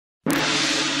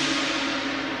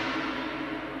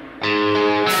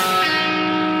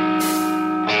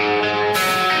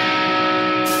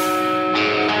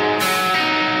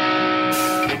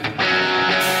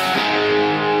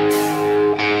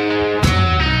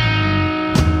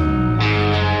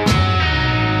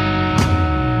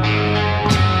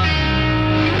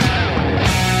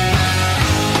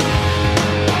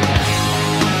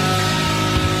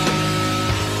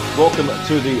welcome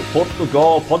to the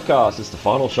PortuGOAL podcast. It's the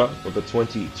final show of the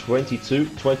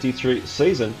 2022-23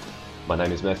 season. My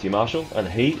name is Matthew Marshall and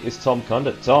he is Tom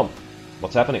Kundert. Tom,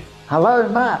 what's happening? Hello,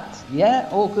 Matt. Yeah,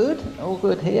 all good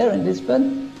here in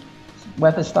Lisbon.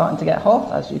 Weather's starting to get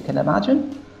hot, as you can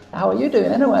imagine. How are you doing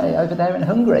anyway over there in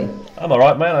Hungary? I'm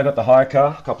alright, man. I got the hire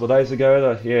car a couple of days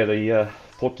ago. The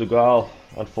PortuGOAL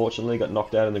unfortunately got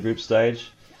knocked out in the group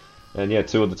stage. And yeah,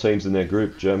 two of the teams in their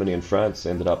group, Germany and France,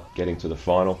 ended up getting to the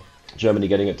final. Germany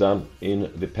getting it done in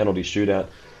the penalty shootout.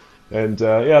 And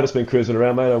I've just been cruising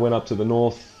around, mate. I went up to the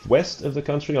northwest of the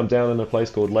country. I'm down in a place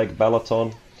called Lake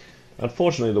Balaton.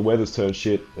 Unfortunately, the weather's turned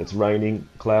shit. It's raining,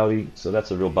 cloudy, so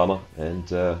that's a real bummer. And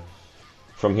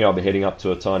from here, I'll be heading up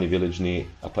to a tiny village near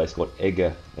a place called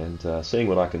Ega and seeing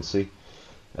what I can see.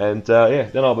 And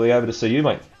then I'll be able to see you,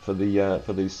 mate, for the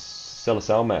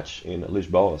Seleção match in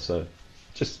Lisboa. So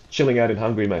just chilling out in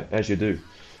Hungary, mate, as you do.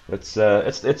 It's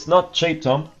not cheap,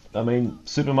 Tom. I mean,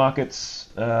 supermarkets,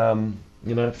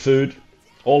 food,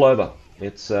 all over.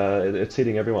 It's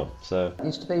hitting everyone. So it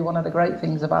used to be one of the great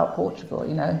things about Portugal.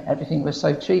 Everything was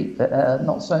so cheap, but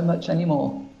not so much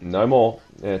anymore. No more.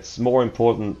 It's more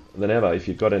important than ever if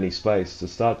you've got any space to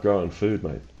start growing food,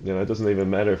 mate. It doesn't even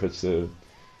matter if it's to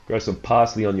grow some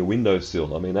parsley on your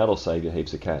windowsill. I mean, that'll save you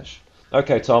heaps of cash.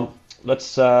 Okay, Tom.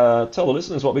 Let's tell the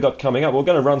listeners what we got coming up. We're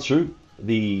going to run through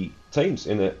the teams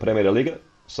in the Primeira Liga.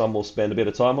 Some we'll spend a bit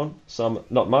of time on, some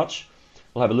not much.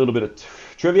 We'll have a little bit of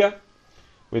trivia.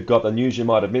 We've got the news you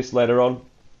might have missed later on.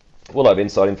 We'll have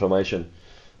inside information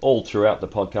all throughout the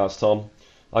podcast, Tom.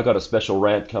 I got a special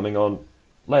rant coming on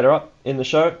later up in the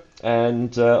show.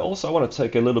 And also I want to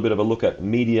take a little bit of a look at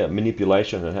media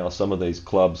manipulation and how some of these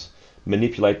clubs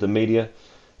manipulate the media.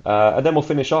 And then we'll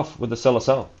finish off with the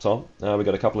Seleção, Tom. We've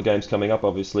got a couple of games coming up.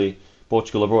 Obviously,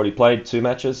 Portugal have already played 2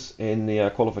 matches in the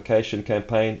qualification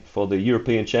campaign for the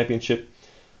European Championship.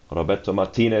 Roberto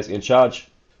Martinez in charge.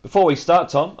 Before we start,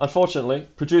 Tom, unfortunately,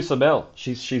 producer Mel,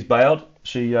 she's bailed.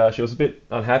 She was a bit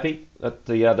unhappy at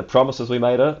the promises we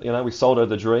made her. We sold her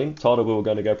the dream, told her we were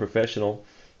going to go professional,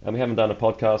 and we haven't done a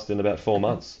podcast in about 4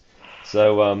 months.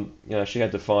 So she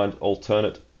had to find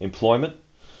alternate employment,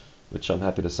 which I'm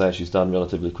happy to say she's done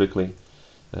relatively quickly.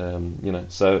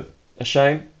 So a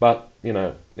shame, but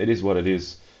it is what it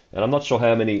is. And I'm not sure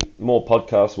how many more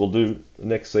podcasts we'll do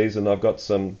next season. I got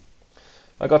some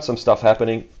stuff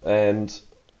happening, and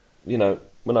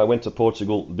when I went to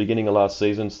Portugal beginning of last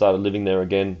season, started living there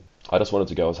again, I just wanted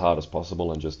to go as hard as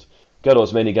possible and just go to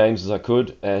as many games as I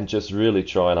could and just really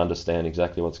try and understand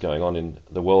exactly what's going on in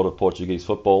the world of Portuguese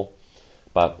football.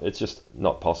 But it's just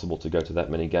not possible to go to that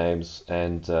many games.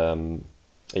 And I'm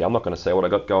not going to say what I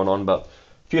got going on, but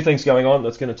a few things going on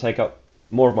that's going to take up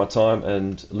more of my time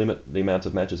and limit the amount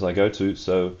of matches I go to.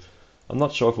 So I'm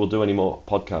not sure if we'll do any more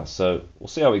podcasts. So we'll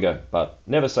see how we go, but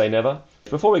never say never.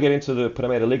 Before we get into the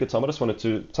Primeira Liga, Tom, I just wanted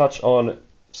to touch on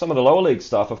some of the lower league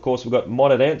stuff. Of course, we've got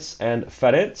Moreirense and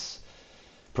Farense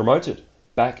promoted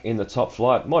back in the top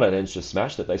flight. Moreirense just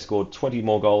smashed it. They scored 20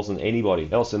 more goals than anybody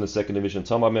else in the second division.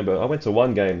 Tom, I remember I went to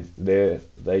one game there.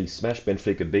 They smashed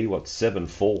Benfica B,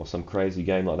 7-4, some crazy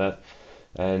game like that.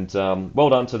 And well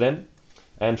done to them.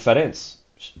 And Farense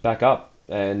back up,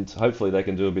 and hopefully they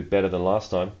can do a bit better than last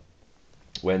time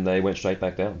when they went straight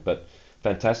back down. But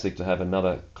fantastic to have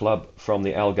another club from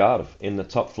the Algarve in the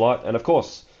top flight. And of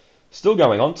course, still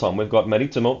going on, Tom, we've got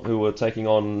Maritimo, who were taking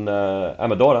on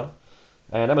Amadora.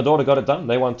 And Amadora got it done.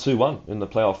 They won 2-1 in the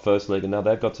playoff first leg, and now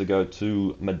they've got to go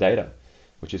to Madeira,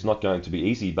 which is not going to be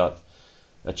easy, but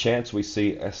a chance we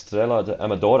see Estrela de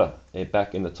Amadora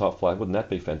back in the top flight. Wouldn't that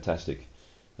be fantastic?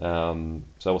 So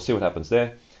we'll see what happens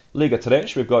there. Liga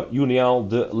 3, we've got União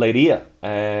de Leiria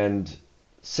and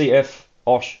CF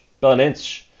Os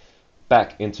Belenenses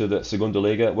back into the Segunda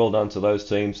Liga. Well done to those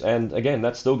teams. And again,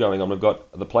 that's still going on. We've got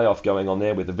the playoff going on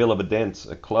there with the Vila Vidente,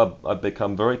 a club I've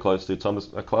become very close to, Thomas,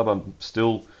 a club I'm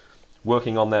still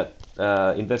working on that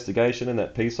investigation and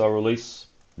that piece I'll release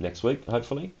next week,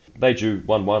 hopefully. They drew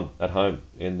 1-1 at home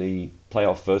in the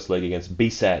playoff first leg against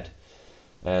BSAD.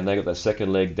 And they got their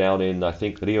second leg down in, I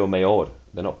think, Rio Maior.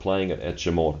 They're not playing it at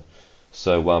Jamor.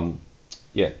 So,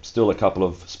 still a couple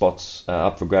of spots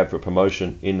up for grab for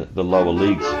promotion in the lower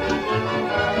leagues.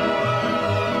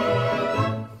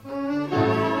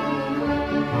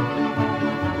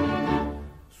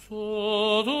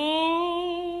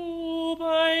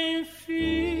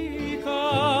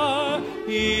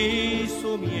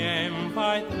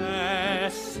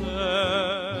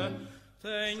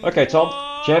 Okay, Tom,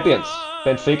 champions.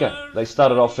 Benfica, they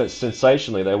started off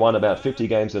sensationally. They won about 50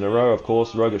 games in a row, of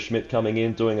course. Roger Schmidt coming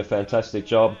in, doing a fantastic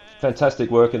job.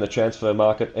 Fantastic work in the transfer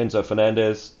market. Enzo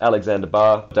Fernandez, Alexander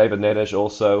Barr, David Neres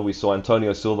also. We saw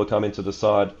Antonio Silva come into the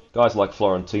side. Guys like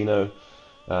Florentino.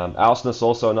 Ausnes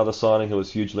also another signing who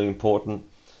was hugely important.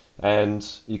 And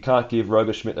you can't give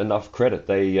Roger Schmidt enough credit.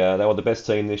 They were the best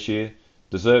team this year.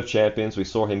 Deserved champions. We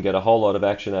saw him get a whole lot of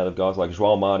action out of guys like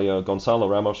João Mario. Gonçalo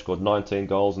Ramos scored 19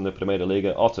 goals in the Primeira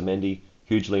Liga. Otamendi,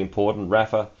 hugely important.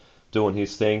 Rafa doing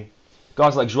his thing.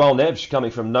 Guys like João Neves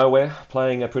coming from nowhere,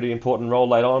 playing a pretty important role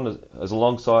late on as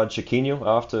alongside Chiquinho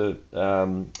after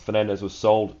Fernandez was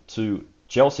sold to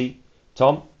Chelsea.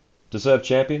 Tom, deserved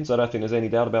champions. I don't think there's any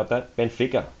doubt about that.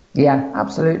 Benfica. Yeah,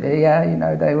 absolutely.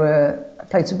 Yeah, they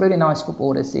played some really nice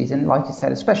football this season, like you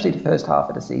said, especially the first half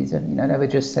of the season. They were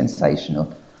just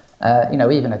sensational.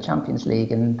 Even a Champions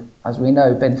League, and as we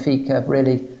know, Benfica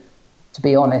really, to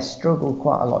be honest, struggled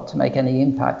quite a lot to make any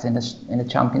impact in the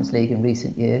Champions League in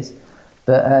recent years.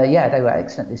 But they were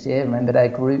excellent this year. Remember their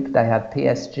group, they had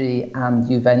PSG and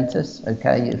Juventus.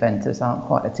 Okay, Juventus aren't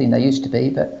quite the team they used to be,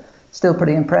 but still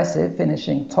pretty impressive,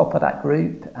 finishing top of that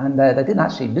group. And they didn't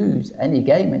actually lose any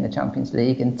game in the Champions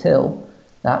League until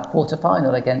that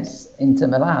quarter-final against Inter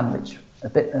Milan, which a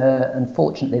bit,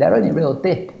 unfortunately, their only real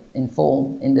dip in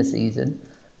form in the season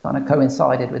kind of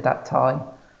coincided with that tie.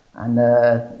 And,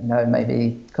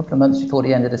 maybe a couple of months before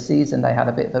the end of the season, they had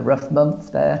a bit of a rough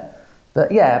month there.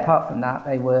 But yeah, apart from that,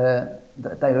 they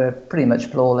were pretty much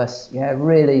flawless. Yeah,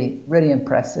 really, really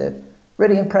impressive.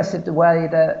 Really impressive the way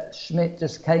that Schmidt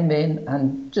just came in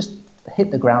and just hit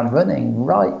the ground running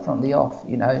right from the off.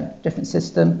 Different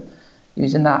system,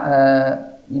 using that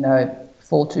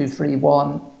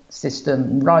 4-2-3-1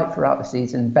 system right throughout the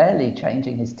season, barely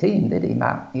changing his team, did he,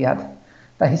 Matt? He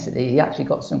actually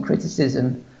got some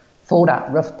criticism for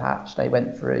that rough patch they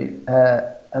went through.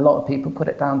 A lot of people put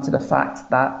it down to the fact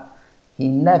that he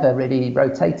never really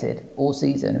rotated all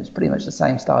season. It was pretty much the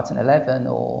same starting 11,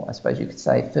 or I suppose you could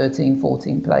say 13,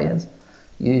 14 players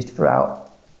used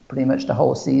throughout pretty much the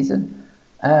whole season.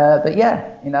 But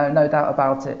yeah, no doubt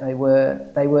about it. They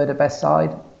were the best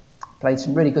side, played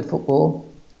some really good football.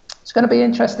 It's going to be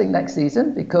interesting next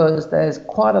season because there's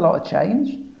quite a lot of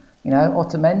change.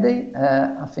 Otamendi,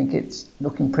 I think it's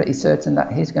looking pretty certain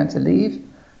that he's going to leave.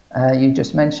 You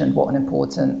just mentioned what an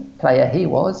important player he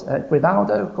was.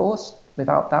 Rivaldo, of course,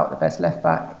 without doubt the best left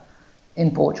back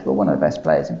in Portugal, one of the best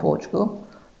players in Portugal.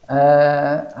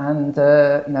 And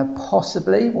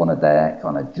possibly one of their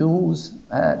kind of jewels,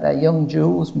 their young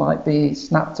jewels might be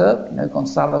snapped up.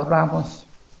 Gonçalo Ramos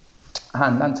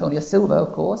and Antonio Silva,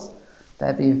 of course.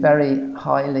 They'll be very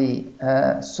highly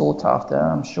sought after.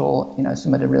 I'm sure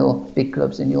some of the real big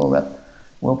clubs in Europe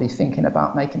will be thinking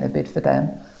about making a bid for them.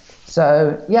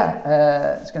 So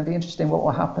yeah, it's going to be interesting what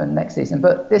will happen next season.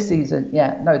 But this season,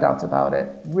 yeah, no doubt about it,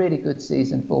 really good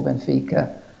season for Benfica.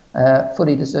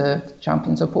 Fully deserved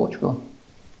champions of Portugal.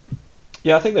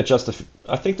 Yeah, I think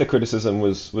the criticism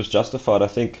was justified.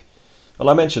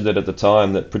 I mentioned it at the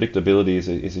time that predictability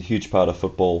is a huge part of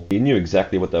football. You knew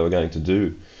exactly what they were going to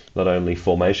do, not only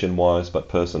formation-wise but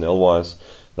personnel-wise.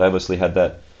 They obviously had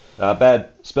that bad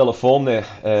spell of form there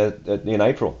in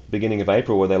April, beginning of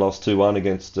April, where they lost 2-1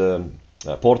 against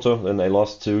Porto, then they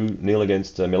lost 2-0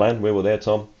 against Milan. We were there,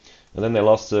 Tom, and then they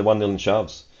lost 1-0 in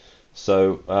Chaves.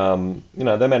 So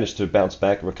they managed to bounce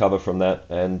back, recover from that,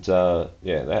 and they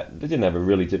didn't have a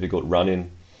really difficult run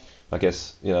in. I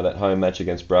guess that home match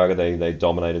against Braga, they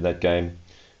dominated that game,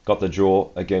 got the draw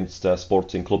against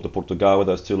Sporting Club de Portugal with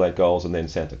those 2 late goals, and then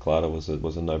Santa Clara was a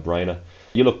no-brainer.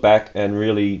 You look back and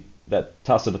really that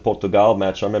Taça de Portugal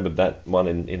match, I remember that one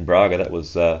in Braga. That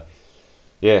was that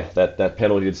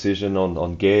penalty decision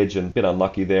on Gage, and a bit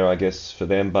unlucky there, I guess, for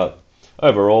them, but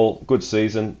overall, good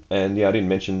season. And yeah, I didn't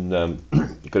mention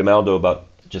Grimaldo, but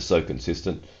just so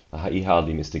consistent. He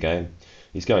hardly missed a game.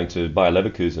 He's going to Bayer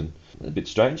Leverkusen. A bit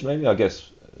strange, maybe. I guess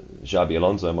Xabi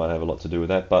Alonso might have a lot to do with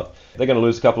that. But they're going to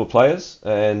lose a couple of players,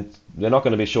 and they're not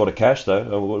going to be short of cash,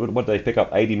 though. What did they pick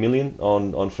up? 80 million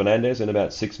on Fernandez in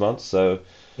about 6 months. So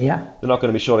yeah, they're not going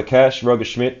to be short of cash. Roger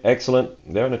Schmidt, excellent.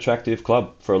 They're an attractive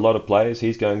club for a lot of players.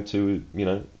 He's going to,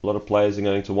 a lot of players are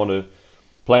going to want to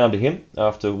play under him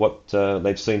after what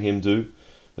they've seen him do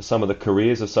with some of the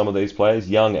careers of some of these players,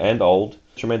 young and old.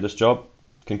 Tremendous job.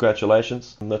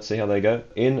 Congratulations. Let's see how they go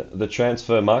in the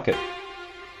transfer market.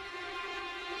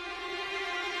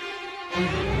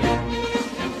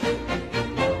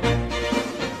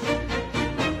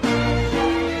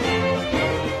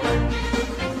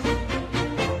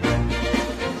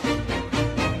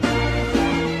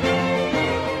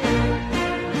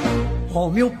 Ó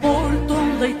meu Porto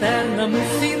da eterna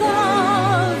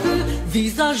mocidade,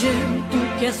 Let's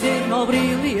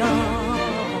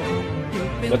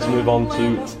move on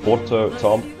to Porto,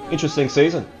 Tom. Interesting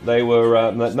season. They were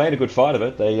made a good fight of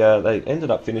it. They ended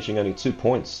up finishing only 2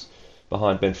 points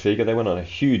behind Benfica. They went on a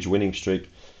huge winning streak.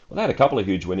 Well, they had a couple of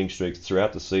huge winning streaks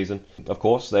throughout the season. Of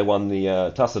course, they won the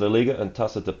Taça da Liga and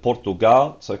Taça de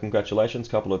PortuGOAL, so congratulations,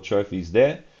 couple of trophies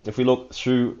there. If we look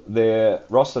through their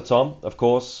roster, Tom, of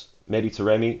course, Mehdi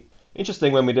Taremi.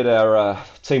 Interesting when we did our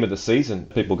team of the season.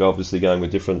 People go obviously going with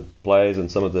different players,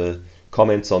 and some of the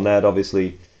comments on that,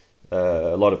 obviously,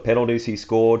 a lot of penalties he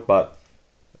scored, but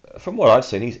from what I've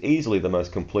seen, he's easily the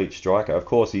most complete striker. Of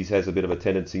course, he has a bit of a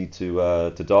tendency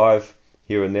to dive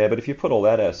here and there, but if you put all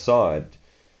that aside,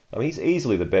 I mean, he's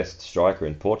easily the best striker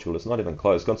in Portugal. It's not even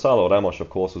close. Gonçalo Ramos, of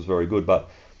course, was very good, but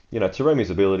Taremi's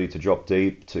ability to drop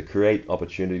deep, to create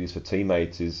opportunities for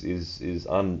teammates is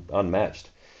unmatched.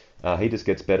 He just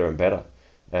gets better and better.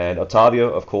 And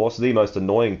Otavio, of course, the most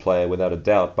annoying player without a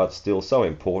doubt, but still so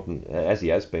important, as he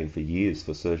has been for years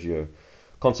for Sergio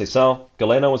Conceição.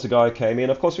 Galeno was the guy who came in.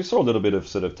 Of course, we saw a little bit of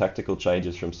sort of tactical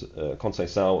changes from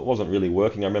Conceição. It wasn't really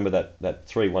working. I remember that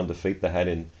 3-1 defeat they had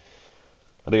in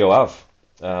Rio Ave.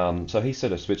 So he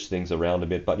sort of switched things around a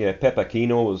bit. But yeah, Pep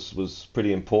Aquino was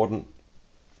pretty important.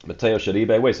 Mateo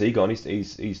Sharibe, where's he gone?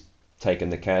 He's taken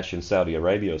the cash in Saudi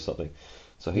Arabia or something.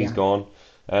 So he's gone.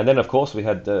 And then, of course, we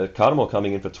had Carmo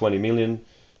coming in for 20 million.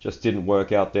 Just didn't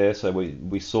work out there. So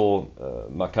we saw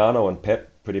Marcano and Pep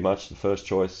pretty much the first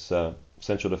choice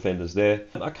central defenders there.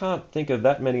 I can't think of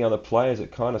that many other players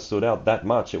that kind of stood out that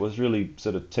much. It was really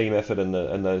sort of team effort and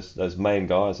those main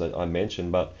guys that I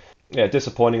mentioned. But yeah,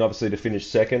 disappointing obviously to finish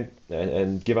second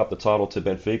and give up the title to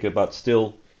Benfica, but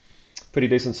still pretty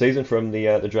decent season from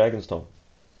the Dragons, Tom.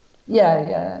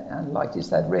 Yeah, and like you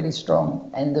said, really strong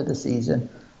end of the season.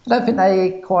 I don't think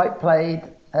they quite played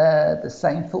the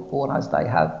same football as they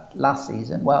had last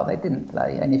season. Well, they didn't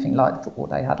play anything like the football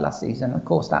they had last season. Of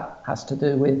course, that has to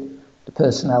do with the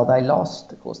personnel they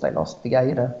lost. Of course, they lost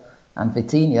Ferreira and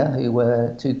Vitoria, who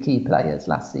were two key players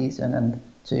last season and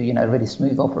two, really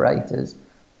smooth operators.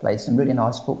 Played some really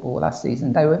nice football last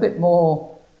season. They were a bit more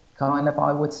kind of,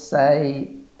 I would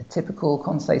say, a typical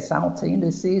Conceição team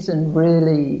this season.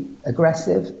 Really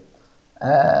aggressive.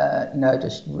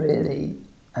 Just really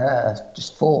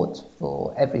just fought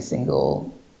for every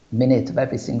single minute of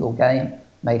every single game.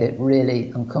 Made it really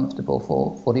uncomfortable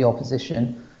for the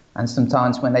opposition. And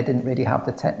sometimes when they didn't really have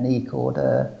the technique or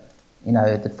the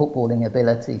footballing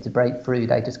ability to break through,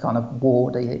 they just kind of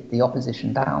wore the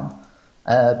opposition down.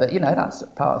 But that's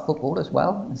part of football as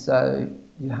well. And so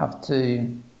you have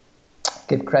to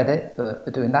give credit for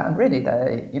doing that. And really,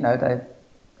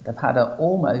 they've had an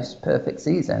almost perfect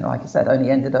season. Like I said,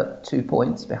 only ended up 2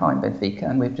 points behind Benfica,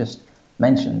 and we've just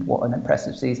mentioned what an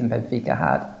impressive season Benfica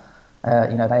had.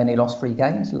 They only lost 3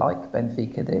 games, like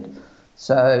Benfica did.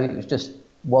 So it was just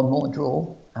one more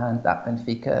draw, and that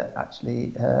Benfica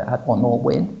actually had one more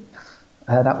win.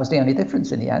 That was the only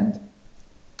difference in the end.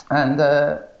 And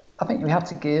I think we have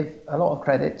to give a lot of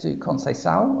credit to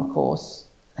Conceição, of course.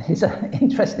 He's an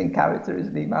interesting character,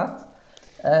 isn't he, Matt?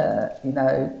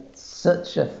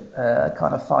 Such a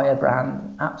kind of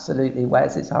firebrand, absolutely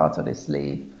wears his heart on his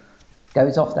sleeve,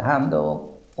 goes off the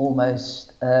handle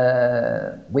almost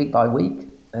week by week.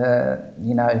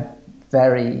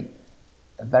 Very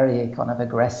kind of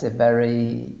aggressive,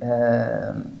 very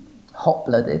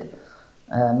hot-blooded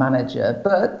manager.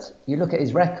 But you look at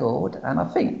his record, and I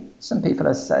think some people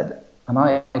have said, and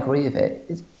I agree with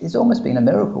it, he's almost been a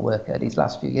miracle worker these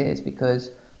last few years,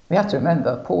 because we have to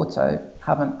remember Porto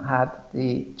haven't had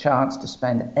the chance to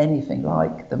spend anything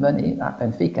like the money that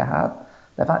Benfica have.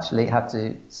 They've actually had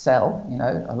to sell,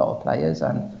 a lot of players,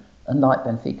 and unlike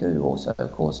Benfica, who also,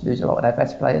 of course, lose a lot of their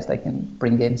best players, they can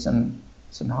bring in some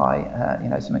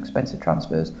high, some expensive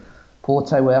transfers.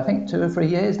 Porto were, I think, 2 or 3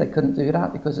 years they couldn't do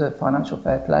that because of financial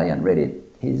fair play, and really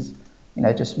he's,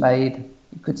 just made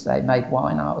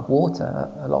wine out of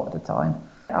water a lot of the time.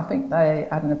 I think they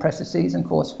had an impressive season, of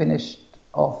course, finished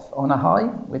off on a high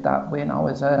with that win. I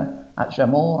was at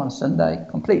Jamor on Sunday,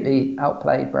 completely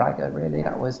outplayed Braga, really.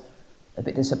 That was a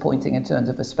bit disappointing in terms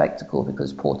of a spectacle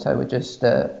because Porto were just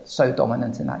so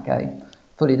dominant in that game.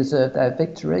 Fully deserved their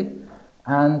victory.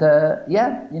 And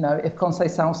if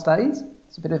Conceição stays,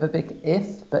 it's a bit of a big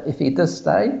if, but if he does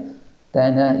stay,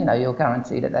 then, you're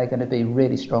guaranteed that they're going to be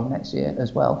really strong next year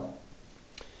as well.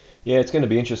 Yeah, it's going to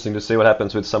be interesting to see what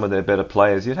happens with some of their better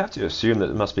players. You'd have to assume that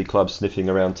there must be clubs sniffing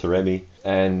around Taremi.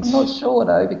 And I'm not sure,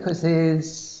 though,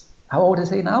 because how old is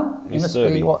he now? He he's must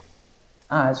 30. be, what?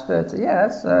 He's 30, yeah,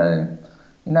 so,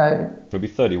 He'll be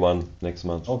 31 next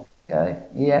month. Okay,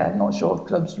 yeah, I'm not sure if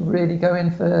clubs really go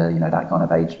in for, that kind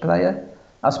of age player.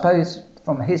 I suppose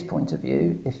from his point of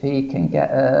view, if he can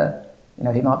get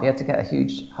he might be able to get a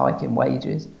huge hike in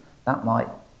wages. That might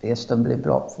be a stumbling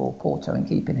block for Porto in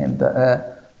keeping him.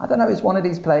 But I don't know, he's one of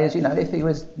these players, if he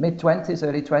was mid-20s,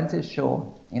 early 20s,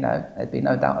 sure, there'd be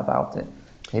no doubt about it.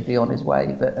 He'd be on his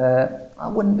way. But I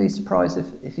wouldn't be surprised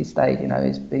if he stayed.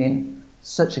 He's been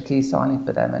such a key signing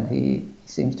for them, and he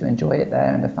seems to enjoy it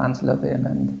there, and the fans love him.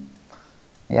 And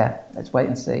yeah, let's wait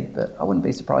and see. But I wouldn't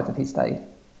be surprised if he stayed.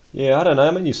 Yeah, I don't know.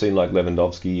 I mean, you've seen like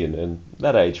Lewandowski and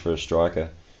that age for a striker.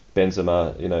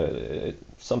 Benzema,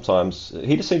 sometimes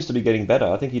he just seems to be getting better.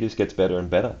 I think he just gets better and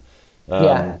better.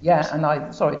 Yeah,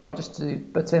 and sorry, just to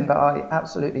butt in, but I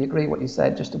absolutely agree what you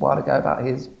said just a while ago about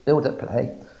his build-up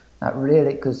play. That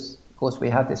really, because of course we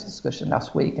had this discussion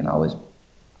last week, and I was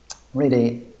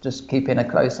really just keeping a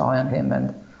close eye on him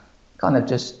and kind of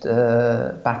just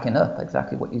backing up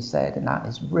exactly what you said. And that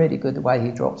is really good, the way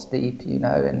he drops deep,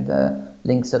 and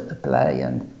links up the play.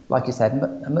 And like you said,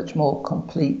 a much more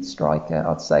complete striker,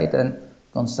 I'd say, than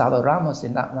Gonçalo Ramos.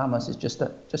 In that, Ramos is just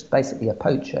basically a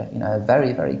poacher, a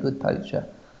very, very good poacher.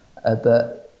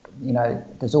 But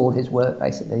does all his work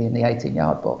basically in the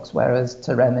 18-yard box, whereas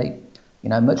Taremi,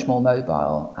 much more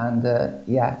mobile and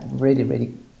really,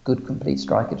 really good complete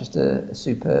striker. Just a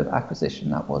superb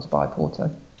acquisition that was by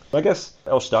Porto. I guess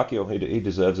Eustáquio, he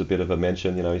deserves a bit of a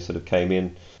mention. He sort of came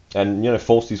in and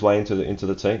forced his way into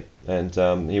the team,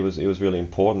 and he was really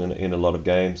important in a lot of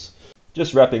games.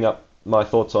 Just wrapping up my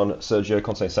thoughts on Sergio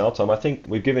Conceição, Tom. I think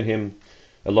we've given him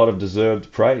a lot of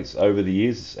deserved praise over the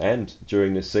years and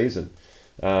during this season.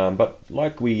 But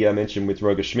like we mentioned with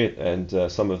Roger Schmidt and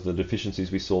some of the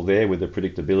deficiencies we saw there with the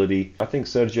predictability, I think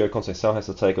Sergio Conceição has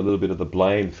to take a little bit of the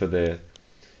blame for their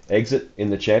exit in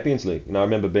the Champions League. I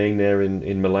remember being there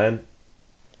in Milan,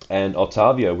 and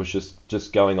Otavio was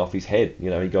just going off his head.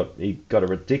 He got a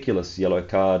ridiculous yellow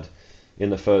card in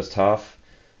the first half,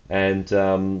 and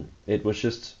it was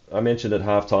just, I mentioned at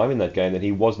half time in that game that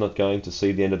he was not going to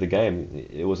see the end of the game.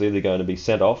 It was either going to be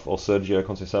sent off or Sergio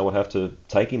Conceição would have to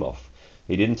take him off.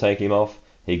 He didn't take him off.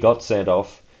 He got sent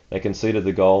off. They conceded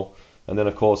the goal, and then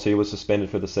of course he was suspended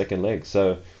for the second leg.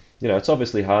 So it's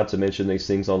obviously hard to mention these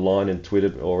things online and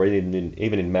Twitter or even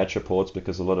in match reports,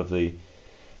 because a lot of the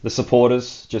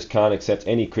supporters just can't accept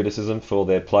any criticism for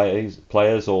their players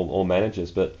or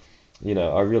managers. But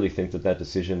I really think that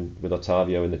decision with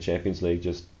Otavio in the Champions League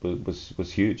just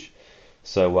was huge.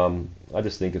 So I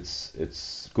just think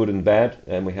it's good and bad,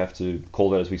 and we have to call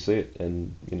that as we see it,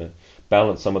 and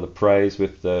balance some of the praise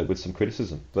with some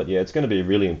criticism. But yeah, it's going to be a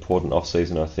really important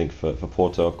off-season, I think, for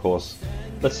Porto, of course.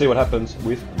 Let's see what happens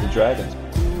with the Dragons.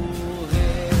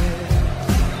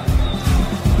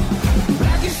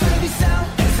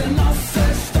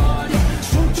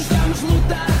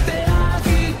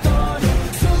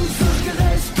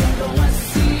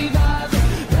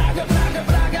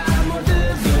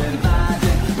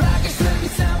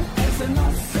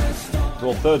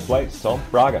 Well, third place, Tom,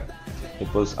 Braga.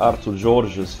 It was Artur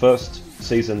Jorge's first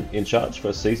season in charge,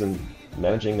 first season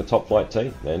managing the top flight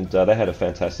team, and they had a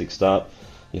fantastic start.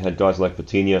 You had guys like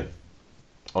Vitoria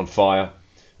on fire.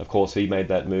 Of course, he made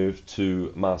that move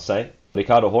to Marseille.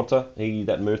 Ricardo Horta,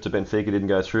 that move to Benfica didn't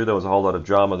go through. There was a whole lot of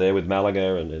drama there with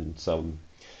Malaga and some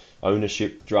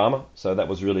ownership drama, so that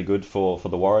was really good for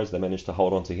the Warriors. They managed to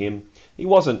hold on to him. He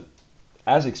wasn't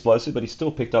as explosive, but he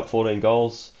still picked up 14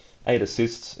 goals, 8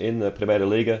 assists in the Primeira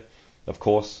Liga. Of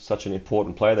course, such an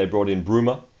important player. They brought in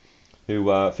Bruma,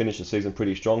 who finished the season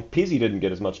pretty strong. Pizzi didn't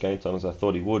get as much game time as I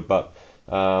thought he would, but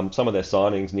some of their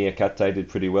signings, Niakate did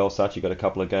pretty well. Sachi got a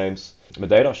couple of games.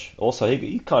 Medeiros, also,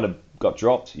 he kind of got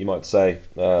dropped, you might say,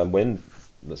 when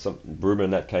Bruma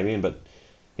and that came in, but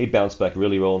he bounced back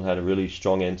really well and had a really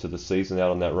strong end to the season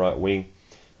out on that right wing.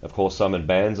 Of course, Simon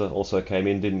Banza also came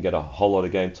in, didn't get a whole lot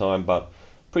of game time, but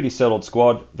pretty settled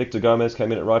squad. Victor Gomez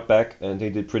came in at right back, and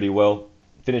he did pretty well.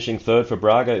 Finishing third for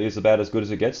Braga is about as good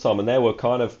as it gets, Tom, and they were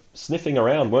kind of sniffing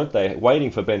around, weren't they? Waiting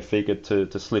for Benfica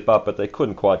to slip up, but they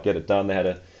couldn't quite get it done.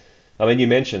 You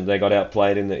mentioned they got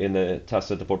outplayed in the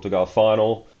Taça de Portugal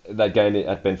final. That game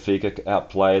at Benfica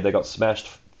outplayed. They got smashed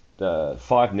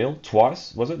 5-0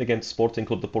 twice, was it, against Sporting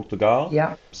Clube de Portugal?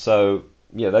 Yeah. So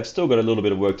yeah, they've still got a little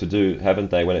bit of work to do,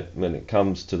 haven't they, when it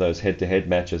comes to those head-to-head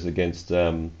matches against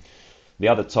the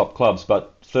other top clubs.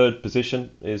 But third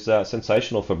position is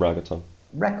sensational for Braga, Tom.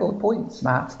 Record points,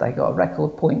 Matt. They got a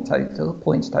record points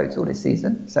total this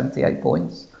season, 78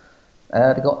 points.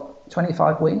 They got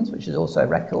 25 wins, which is also a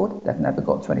record. They've never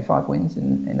got 25 wins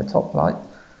in the top flight.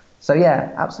 So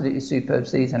yeah, absolutely superb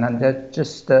season, and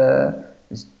just it's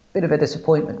a bit of a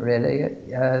disappointment, really.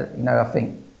 I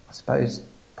suppose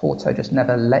Porto just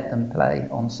never let them play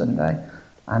on Sunday.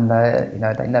 and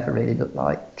they never really looked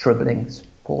like troubling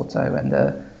Porto. And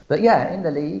but yeah, in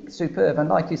the league, superb. And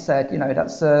like you said,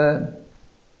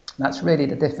 that's really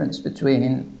the difference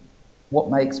between what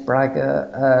makes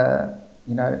Braga,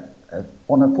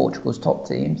 one of Portugal's top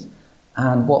teams,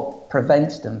 and what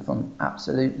prevents them from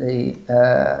absolutely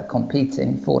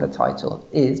competing for the title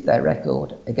is their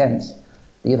record against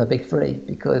the other big three,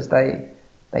 because they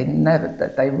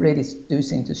really do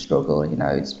seem to struggle.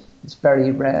 It's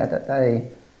very rare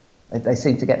that they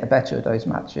seem to get the better of those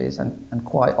matches, and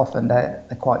quite often they're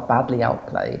quite badly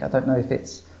outplayed. I don't know if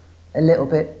it's a little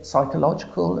bit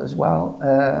psychological as well,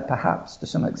 perhaps to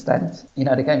some extent.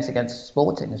 The games against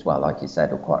Sporting as well, like you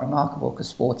said, were quite remarkable, because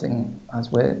Sporting,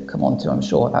 as we'll come on to, I'm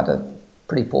sure, had a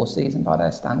pretty poor season by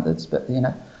their standards. But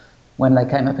when they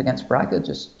came up against Braga,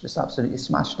 just absolutely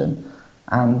smashed them.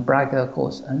 And Braga, of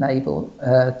course, unable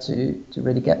to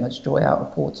really get much joy out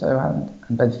of Porto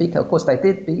and Benfica. Of course, they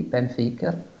did beat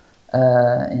Benfica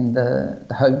in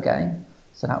the home game,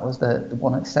 so that was the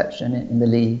one exception in the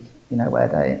league, where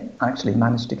they actually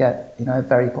managed to get,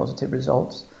 very positive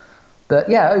results. But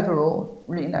yeah, overall,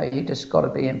 you just got to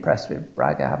be impressed with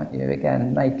Braga, haven't you?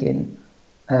 Again,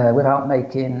 without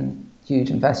making huge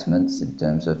investments in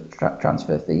terms of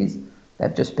transfer fees,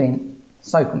 they've just been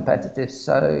so competitive,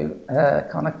 so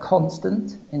kind of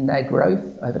constant in their growth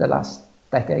over the last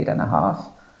decade and a half.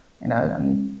 And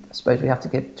I suppose we have to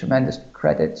give tremendous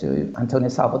credit to Antonio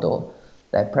Salvador,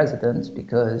 their president,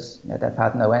 because they've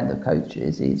had no end of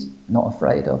coaches. He's not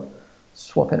afraid of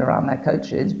swapping around their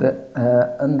coaches, but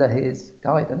under his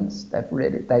guidance,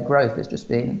 their growth has just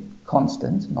been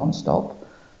constant, non-stop.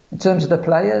 In terms of the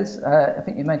players, I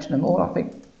think you mentioned them all. I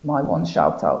think my one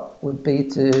shout out would be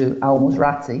to Al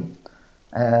Musrati,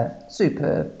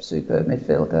 superb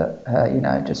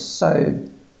midfielder. Just so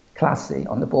classy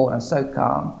on the ball and so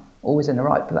calm, always in the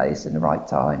right place in the right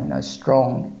time.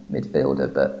 Strong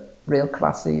midfielder, but real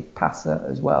classy passer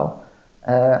as well.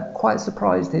 Quite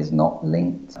surprised he's not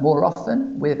linked more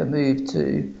often with a move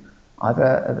to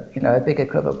either a bigger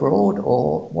club abroad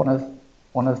or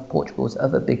one of Portugal's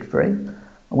other big three.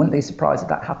 I wouldn't be surprised if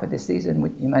that happened this season.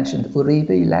 You mentioned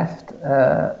Uribe left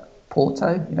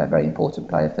Porto, very important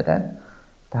player for them.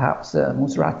 Perhaps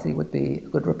Musrati would be a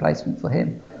good replacement for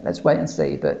him. Let's wait and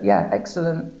see. But yeah,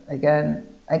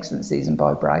 excellent season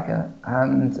by Braga,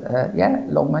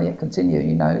 and long may it continue.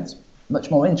 It's much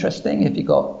more interesting if you've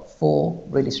got 4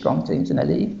 really strong teams in a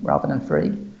league rather than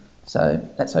 3. So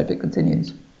let's hope it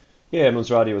continues. Yeah,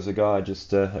 Musrati was a guy I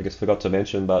just I guess forgot to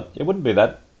mention, but it wouldn't be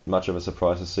that much of a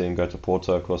surprise to see him go to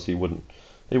Porto. Of course, he wouldn't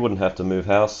have to move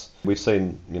house. We've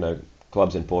seen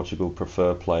clubs in Portugal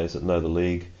prefer players that know the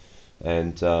league,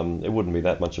 and it wouldn't be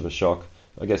that much of a shock.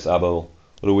 I guess Abel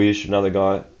Ruiz, another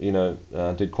guy,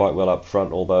 did quite well up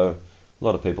front, although a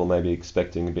lot of people may be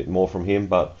expecting a bit more from him.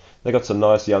 But they got some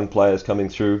nice young players coming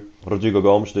through. Rodrigo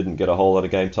Gomes didn't get a whole lot of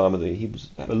game time. He was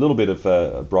a little bit of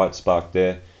a bright spark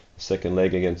there. Second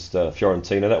leg against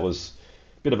Fiorentina, that was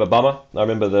a bit of a bummer. I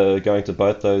remember going to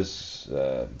both those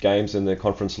games in the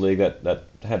Conference League that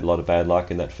had a lot of bad luck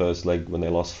in that first leg when they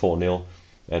lost 4-0,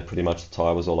 and pretty much the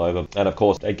tie was all over. And of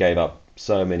course, they gave up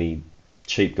so many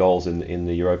cheap goals in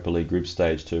the Europa League group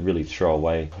stage to really throw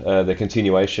away the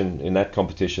continuation in that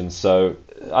competition. So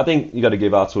I think you got to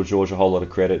give Artur Jorge a whole lot of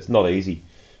credit. It's not easy.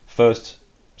 First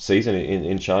season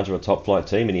in charge of a top flight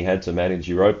team, and he had to manage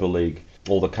Europa League,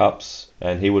 all the cups,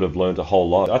 and he would have learned a whole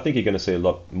lot. I think you're going to see a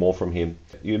lot more from him.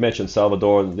 You mentioned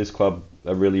Salvador, and this club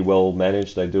are really well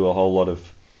managed. They do a whole lot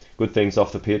of good things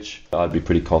off the pitch. I'd be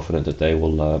pretty confident that they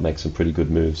will make some pretty good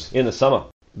moves in the summer.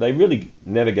 They really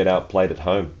never get outplayed at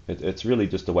home. It's really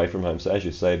just away from home. So as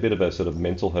you say, a bit of a sort of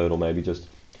mental hurdle maybe just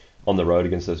on the road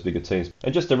against those bigger teams.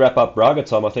 And just to wrap up Braga,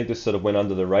 Tom, I think this sort of went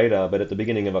under the radar, but at the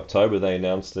beginning of October they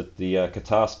announced that the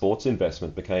Qatar Sports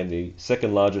Investment became the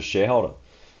second largest shareholder.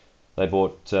 They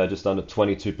bought just under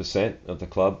 22% of the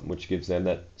club, which gives them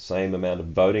that same amount of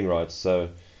voting rights. So,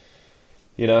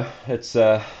 it's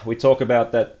we talk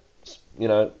about that,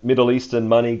 Middle Eastern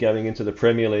money going into the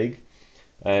Premier League.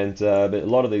 And but a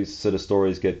lot of these sort of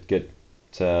stories they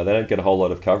don't get a whole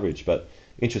lot of coverage. But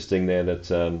interesting there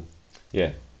that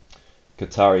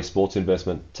Qatari sports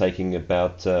investment taking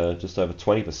about just over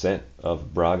 20%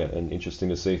 of Braga, and interesting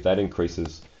to see if that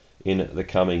increases in the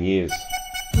coming years.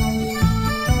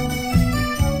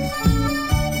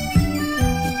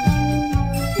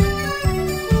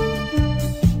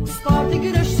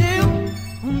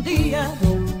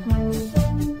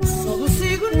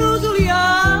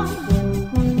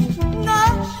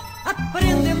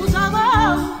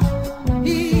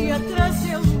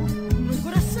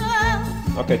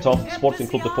 Okay, Tom, Sporting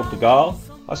Club de Portugal.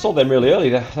 I saw them really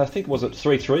early. I think, was it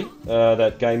 3-3,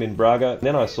 that game in Braga.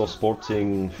 Then I saw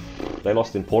Sporting, they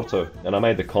lost in Porto, and I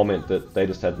made the comment that they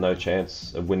just had no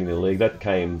chance of winning the league. That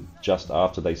came just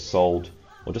after they sold,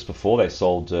 or just before they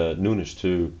sold Nunes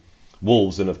to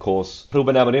Wolves, and of course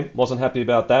Ruben Amorim wasn't happy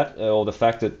about that, or the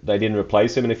fact that they didn't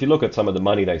replace him. And if you look at some of the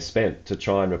money they spent to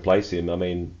try and replace him, I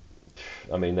mean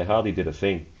they hardly did a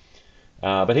thing.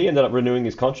 But he ended up renewing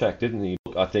his contract, didn't he?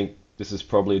 I think this is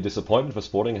probably a disappointment for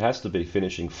Sporting. It has to be,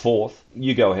 finishing fourth.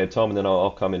 You go ahead, Tom, and then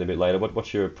I'll come in a bit later.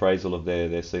 What's your appraisal of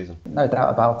their season? No doubt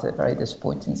about it, very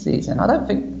disappointing season. I don't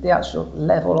think the actual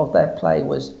level of their play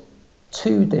was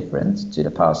too different to the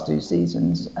past two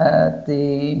seasons.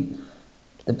 The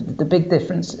big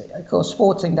difference, of course,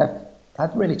 Sporting, they've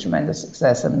had really tremendous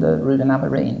success under Ruben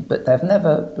Amorim, but they've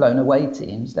never blown away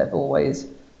teams. They've always,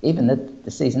 even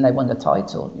the season they won the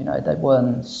title, you know, they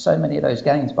won so many of those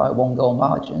games by a 1-goal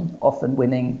margin, often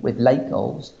winning with late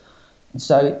goals. And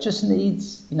so it just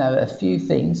needs, you know, a few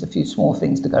small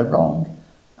things to go wrong,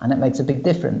 and it makes a big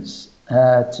difference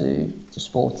to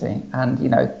Sporting. And, you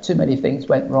know, too many things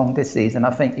went wrong this season.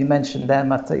 I think you mentioned there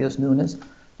Matheus Nunes.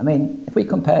 I mean, if we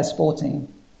compare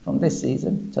Sporting from this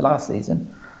season to last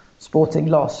season, Sporting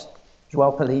lost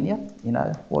João Palhinha, you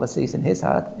know, what a season he's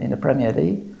had in the Premier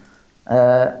League.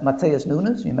 Matheus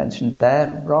Nunes, you mentioned there,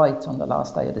 right on the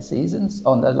last day of the seasons,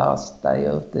 on the last day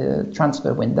of the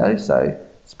transfer window, so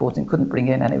Sporting couldn't bring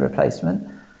in any replacement.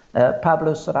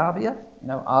 Pablo Sarabia, you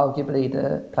know, arguably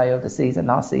the player of the season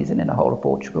last season in the whole of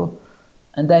Portugal.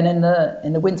 And then in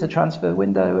the winter transfer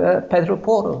window, Pedro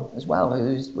Porto as well,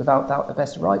 who's without doubt the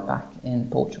best right back in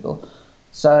Portugal.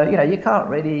 So, you know, you can't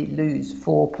really lose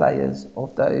 4 players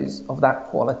of that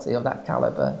quality, of that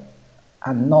calibre,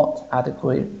 and not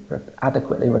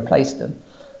adequately replace them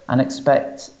and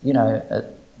expect, you know,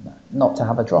 not to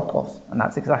have a drop-off. And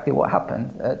that's exactly what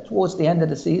happened. Towards the end of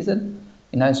the season,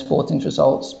 you know, Sporting's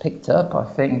results picked up. I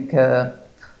think,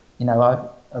 you know,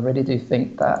 I really do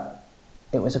think that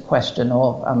it was a question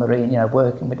of Amorim, you know,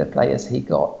 working with the players he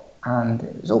got, and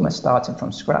it was almost starting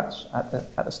from scratch at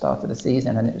the start of the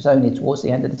season, and it was only towards the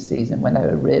end of the season when they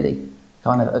were really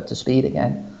kind of up to speed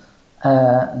again.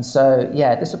 And so,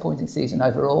 yeah, disappointing season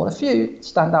overall. A few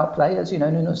standout players, you know,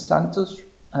 Nuno Santos,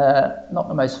 not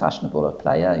the most fashionable of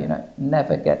player, you know,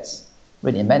 never gets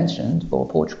really mentioned for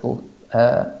Portugal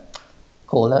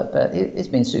call-up, but it's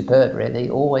been superb, really.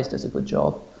 Always does a good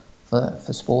job for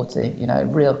Sporting, you know,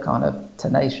 real kind of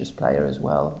tenacious player as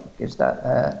well. Gives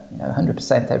that, you know,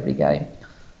 100% every game.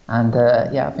 And,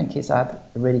 yeah, I think he's had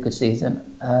a really good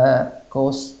season. Of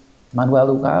course, Manuel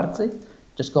Ugarte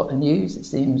just got the news. It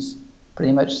seems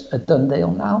pretty much a done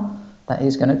deal now that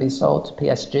he's going to be sold to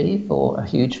PSG for a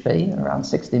huge fee, around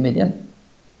 60 million.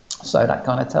 So that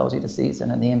kind of tells you the season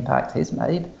and the impact he's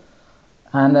made.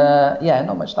 And, yeah,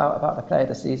 not much doubt about the player of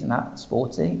the season at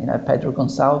Sporting. You know, Pedro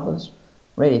Gonçalves,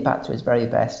 really back to his very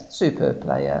best. Superb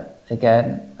player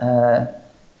again.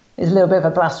 He's a little bit of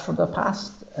a blast from the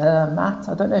past, Matt.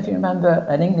 I don't know if you remember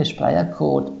an English player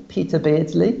called Peter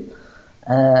Beardsley,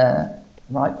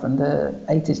 right from the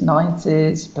 80s,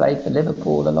 90s, played for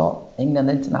Liverpool a lot, England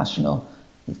international.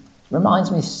 He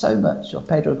reminds me so much of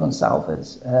Pedro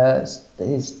Gonçalves,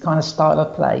 his kind of style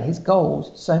of play, his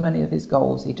goals, so many of his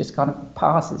goals, he just kind of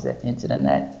passes it into the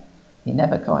net. He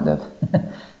never kind of,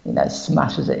 you know,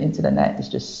 smashes it into the net. He's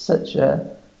just such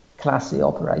a classy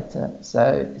operator.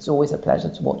 So it's always a pleasure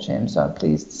to watch him. So I'm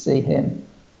pleased to see him,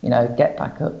 you know, get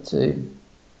back up to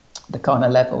the kind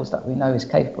of levels that we know he's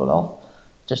capable of.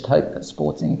 Just hope that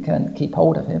Sporting can keep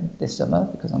hold of him this summer,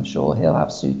 because I'm sure he'll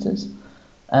have suitors.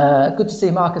 Good to see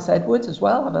Marcus Edwards as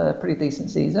well have a pretty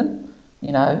decent season.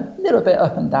 You know, a little bit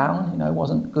up and down. You know,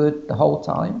 wasn't good the whole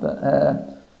time, but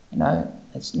you know,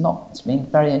 it's been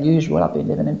very unusual. I've been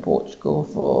living in Portugal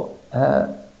for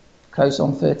close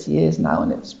on 30 years now,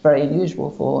 and it's very unusual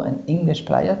for an English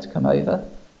player to come over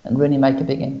and really make a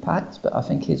big impact. But I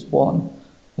think he's one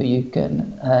who you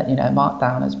can, you know, mark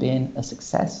down as being a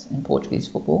success in Portuguese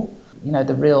football. You know,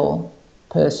 the real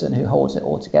person who holds it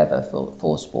all together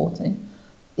for Sporting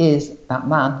is that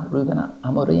man, Ruben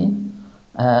Amorim,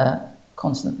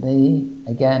 constantly,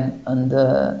 again,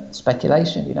 under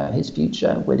speculation. You know, his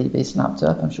future, will he be snapped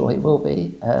up? I'm sure he will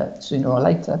be sooner or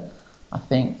later. I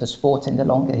think for Sporting, the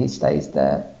longer he stays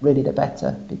there, really the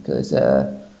better, because,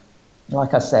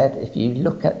 like I said, if you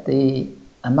look at the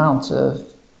amount of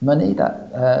money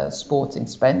that Sporting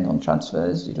spend on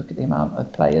transfers, you look at the amount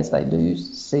of players they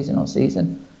lose season on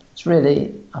season, it's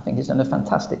really, I think he's done a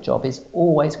fantastic job. He's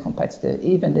always competitive,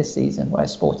 even this season where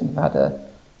Sporting have had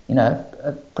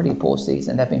a pretty poor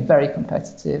season. They've been very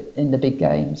competitive in the big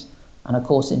games, and of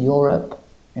course in Europe,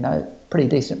 you know, pretty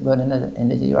decent run in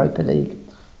the Europa League.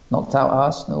 knocked out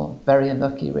Arsenal. Very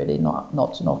unlucky, really,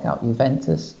 not to knock out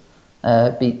Juventus.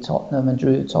 Beat Tottenham and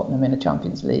drew Tottenham in the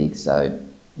Champions League. So,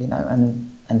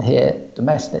 and here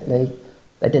domestically,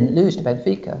 they didn't lose to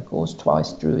Benfica, of course.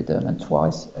 Twice drew them and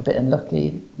twice a bit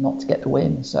unlucky not to get the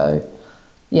win. So,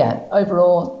 yeah,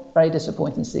 overall, very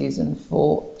disappointing season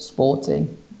for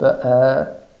Sporting.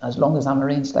 But as long as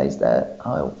Amorim stays there,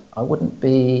 I wouldn't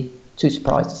be too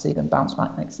surprised to see them bounce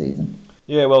back next season.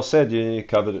 Yeah, well said. You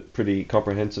covered it pretty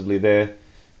comprehensively there.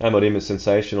 Amorim is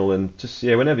sensational, and just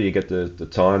whenever you get the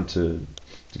time to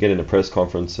get in a press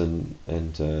conference and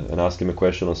ask him a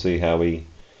question or see how he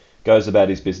goes about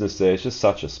his business there, he's just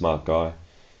such a smart guy.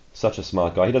 Such a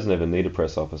smart guy. He doesn't even need a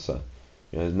press officer.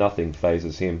 Nothing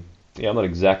phases him. Yeah, I'm not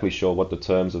exactly sure what the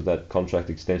terms of that contract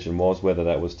extension was, whether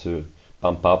that was to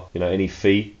bump up, any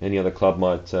fee any other club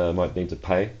might need to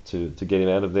pay to get him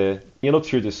out of there. You look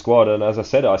through this squad, and as I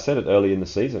said it early in the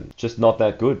season, just not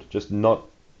that good, just not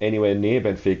anywhere near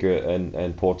Benfica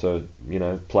and Porto,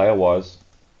 player-wise.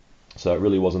 So it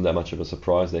really wasn't that much of a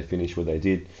surprise they finished where they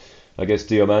did. I guess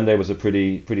Diomande was a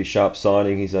pretty sharp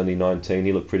signing. He's only 19.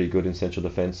 He looked pretty good in central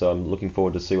defence, so I'm looking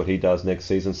forward to see what he does next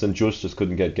season. St. Just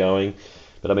couldn't get going.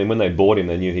 But I mean, when they bought him,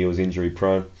 they knew he was injury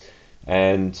prone.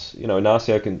 And,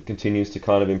 Inacio continues to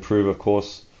kind of improve, of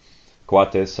course.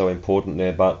 Coate's so important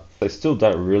there, but they still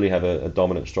don't really have a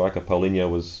dominant striker. Paulinho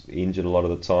was injured a lot of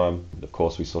the time. Of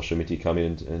course, we saw Schmidt come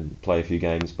in and play a few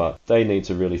games, but they need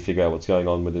to really figure out what's going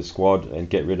on with this squad and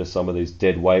get rid of some of these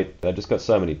dead weight. They've just got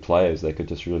so many players they could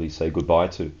just really say goodbye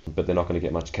to, but they're not going to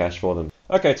get much cash for them.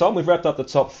 Okay, Tom, we've wrapped up the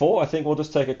top four. I think we'll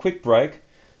just take a quick break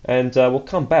and we'll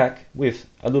come back with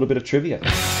a little bit of trivia.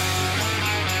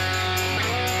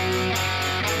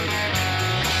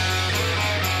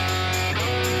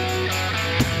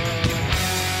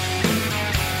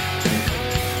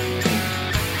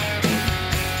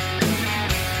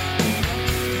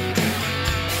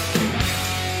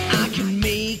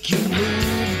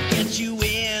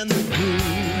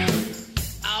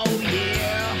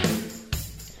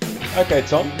 Okay,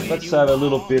 Tom, let's have a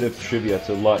little bit of trivia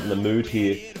to lighten the mood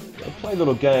here. We'll play a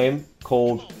little game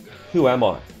called Who Am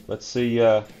I? Let's see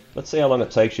how long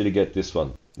it takes you to get this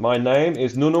one. My name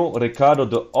is Nuno Ricardo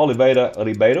de Oliveira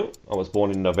Ribeiro. I was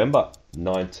born in November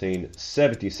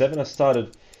 1977. I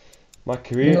started my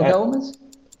career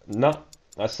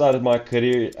I started my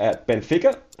career at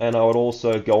Benfica, and I would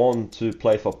also go on to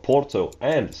play for Porto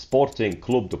and Sporting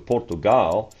Clube de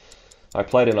Portugal. I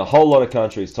played in a whole lot of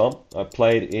countries, Tom. I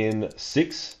played in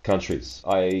 6 countries.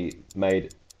 I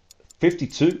made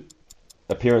 52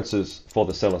 appearances for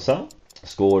the Seleção,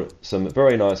 scored some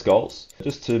very nice goals.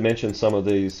 Just to mention some of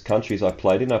these countries I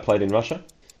played in Russia,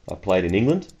 I played in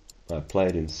England, I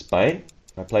played in Spain,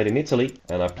 I played in Italy,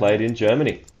 and I played in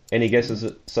Germany. Any guesses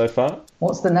so far?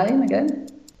 What's the name again?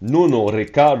 Nuno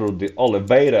Ricardo de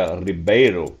Oliveira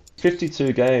Ribeiro.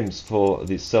 52 games for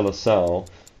the Seleção.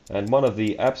 And one of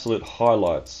the absolute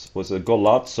highlights was a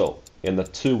golazo in the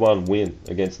 2-1 win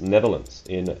against Netherlands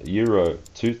in Euro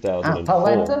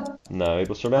 2004. No, it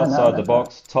was from outside the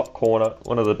box, top corner,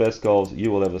 one of the best goals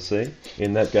you will ever see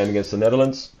in that game against the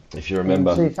Netherlands, if you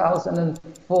remember. In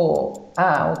 2004.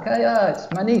 It's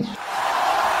Manish.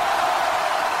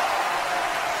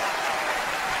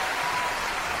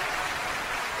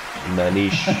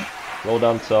 Manish. Well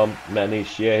done, Tom.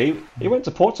 Manish. Yeah, he went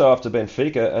to Porto after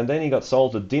Benfica, and then he got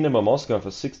sold to Dinamo Moscow for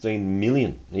 16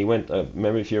 million. He went,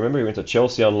 if you remember, he went to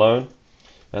Chelsea on loan,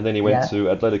 and then he went to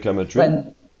Atletico Madrid.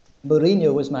 When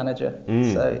Mourinho was manager.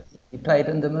 So he played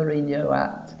under Mourinho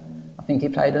at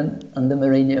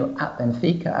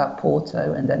Benfica, at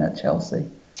Porto, and then at Chelsea.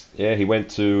 Yeah, he went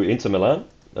to Inter Milan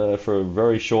for a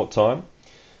very short time.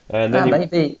 And then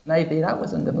maybe that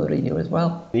was under Mourinho as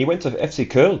well. He went to FC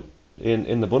Köln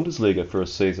in the Bundesliga for a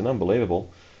season,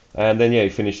 unbelievable. And then he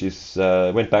finished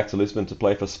went back to Lisbon to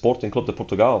play for Sporting Clube de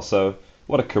Portugal. So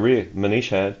what a career Manish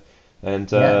had.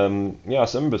 And I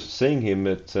remember seeing him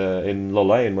in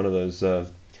Lolé in one of those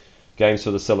games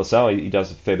for the Seleção. He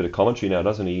does a fair bit of commentary now,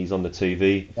 doesn't he? He's on the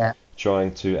TV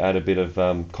trying to add a bit of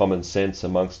common sense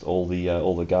amongst all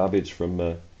the garbage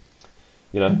from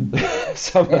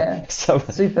some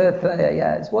super player.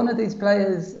 Yeah, it's one of these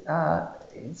players.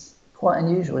 It's quite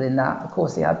unusual in that, of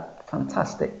course, he had a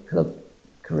fantastic club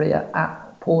career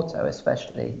at Porto,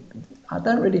 especially. I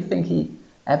don't really think he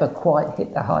ever quite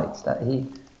hit the heights that he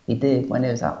did when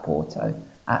he was at Porto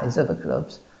at his other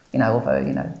clubs.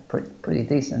 Although pretty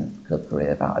decent club career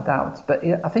without a doubt. But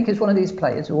I think he's one of these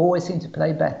players who always seemed to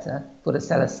play better for the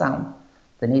Seleção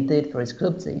than he did for his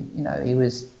club team. He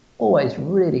was always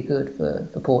really good for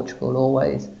Portugal.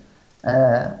 Always,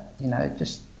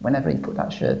 just whenever he put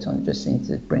that shirt on, it just seemed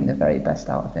to bring the very best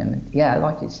out of him. And yeah,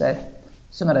 like you said,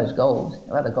 some of those goals,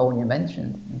 like the goal you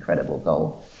mentioned, incredible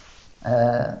goal.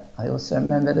 I also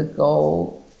remember the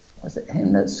goal, was it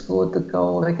him that scored the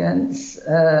goal against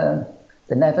the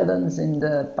Netherlands in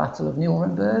the Battle of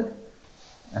Nuremberg?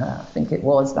 I think it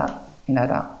was that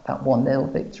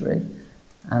 1-0 victory.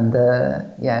 And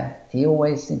yeah, he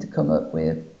always seemed to come up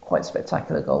with quite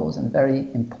spectacular goals and very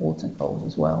important goals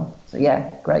as well. So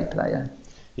yeah, great player.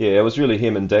 Yeah, it was really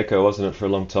him and Deco, wasn't it, for a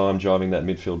long time, driving that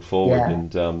midfield forward. Yeah.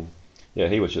 And yeah,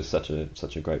 he was just such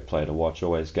a great player to watch.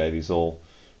 Always gave his all.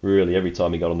 Really, every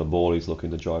time he got on the ball, he's looking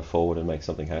to drive forward and make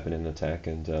something happen in attack.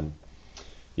 And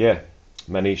yeah,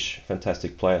 Manish,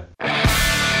 fantastic player.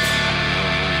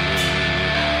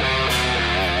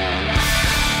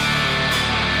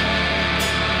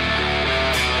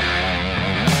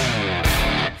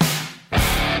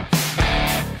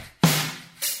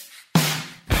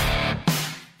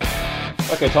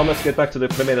 Okay, Tom, let's get back to the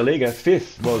Primeira Liga.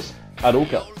 Fifth was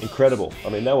Arouca. Incredible. I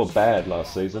mean, they were bad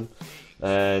last season.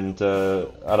 And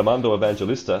Armando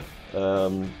Evangelista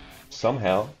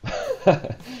somehow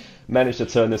managed to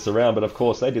turn this around. But of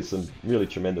course, they did some really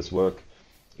tremendous work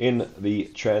in the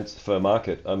transfer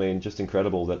market. I mean, just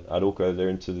incredible that Arouca, they're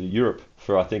into the Europe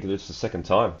for, I think it's the second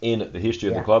time in the history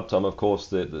of the club. Tom, of course,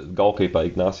 the goalkeeper,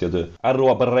 Ignacio de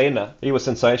Arruabarrena, he was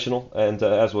sensational, and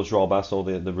as was João Basol,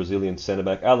 the Brazilian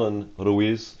centre-back. Alan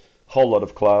Ruiz, whole lot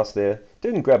of class there.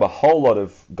 Didn't grab a whole lot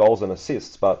of goals and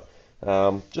assists, but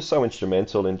just so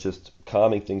instrumental in just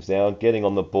calming things down, getting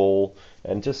on the ball,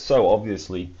 and just so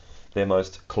obviously their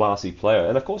most classy player.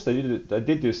 And of course they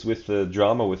did this with the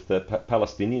drama with the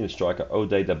Palestinian striker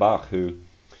Ode Dabach, who,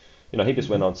 he just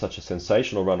went on such a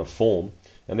sensational run of form,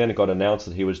 and then it got announced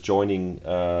that he was joining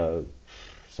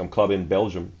some club in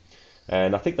Belgium,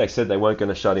 and I think they said they weren't going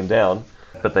to shut him down,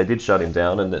 but they did shut him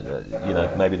down,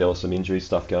 and maybe there was some injury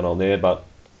stuff going on there, but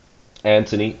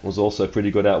Anthony was also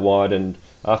pretty good out wide, and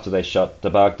after they shut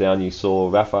Dabach down, you saw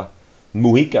Rafa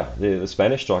Mujica, the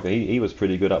Spanish striker. He was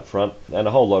pretty good up front, and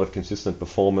a whole lot of consistent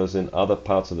performers in other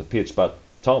parts of the pitch. But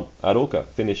Tom, Arouca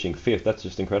finishing fifth, that's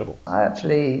just incredible. I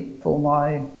actually, for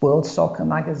my World Soccer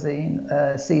magazine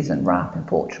season wrap in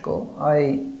Portugal,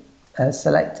 I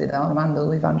selected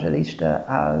Armando Evangelista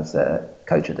as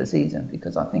coach of the season,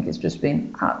 because I think it's just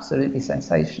been absolutely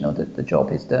sensational, the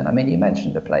job he's done. I mean, you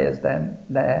mentioned the players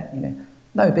there,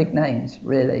 no big names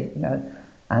really,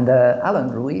 and Alan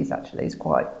Ruiz actually is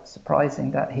quite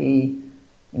surprising that he,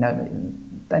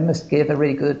 they must give a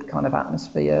really good kind of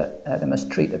atmosphere. They must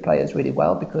treat the players really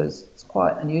well, because it's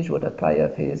quite unusual that a player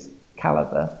of his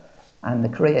calibre and the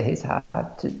career he's had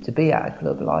to be at a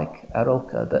club like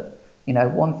Arouca. But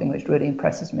one thing which really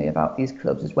impresses me about these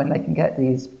clubs is when they can get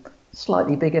these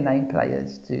slightly bigger name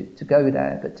players to go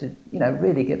there, but to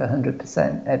really give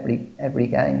 100% every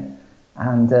game.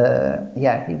 And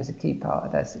yeah, he was a key part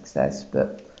of their success.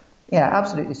 But yeah,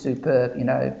 absolutely superb.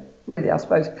 Really, I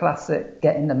suppose, classic,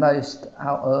 getting the most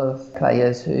out of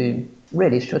players who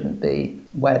really shouldn't be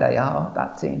where they are.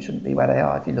 That team shouldn't be where they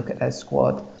are if you look at their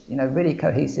squad. Really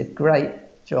cohesive, great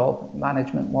job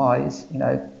management-wise.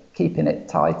 Keeping it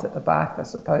tight at the back. I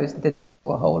suppose they did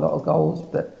a whole lot of goals,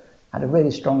 but had a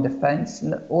really strong defence.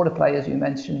 And all the players you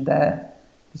mentioned there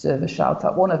deserve a shout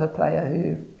out. One other player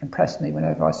who impressed me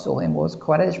whenever I saw him was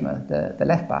Quaresma, the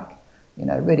left back.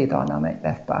 Really dynamic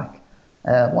left back.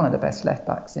 One of the best left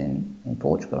backs in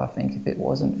Portugal, I think, if it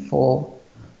wasn't for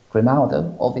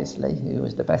Grimaldo, obviously, who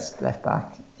was the best left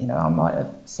back. I might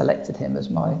have selected him as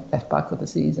my left back of the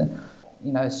season.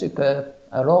 Superb.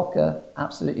 Arouca,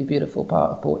 absolutely beautiful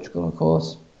part of Portugal, of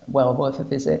course, well worth a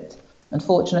visit.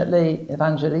 Unfortunately,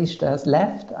 Evangelista has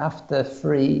left after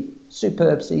 3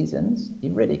 superb seasons. He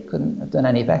really couldn't have done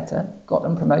any better. Got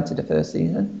them promoted the first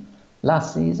season.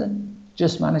 Last season,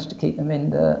 just managed to keep them in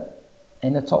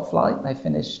the top flight. They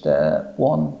finished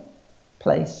 1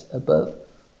 place above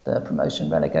the promotion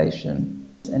relegation.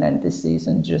 And then this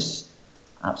season, just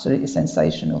absolutely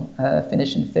sensational,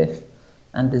 finishing 5th.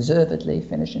 And deservedly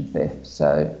finishing 5th.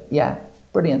 So, yeah,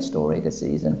 brilliant story this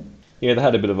season. Yeah, they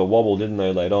had a bit of a wobble, didn't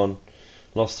they, late on?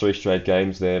 Lost 3 straight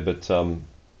games there, but...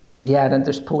 yeah, then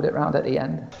just pulled it round at the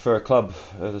end. For a club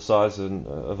the size of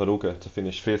Arouca to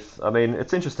finish 5th, I mean,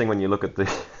 it's interesting when you look at the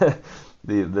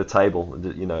the table.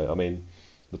 I mean,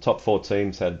 the top 4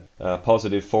 teams had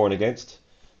positive for and against,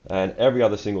 and every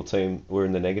other single team were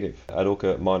in the negative.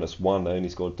 Arouca -1, they only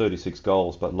scored 36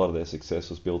 goals, but a lot of their success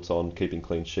was built on keeping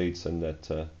clean sheets, and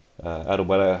that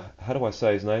Arouca, how do I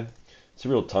say his name? It's a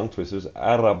real tongue twister. It's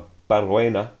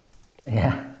Arruabarrena.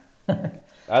 Yeah.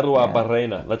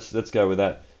 Arruabarrena. Let's go with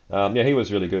that. Yeah, he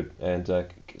was really good and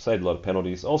saved a lot of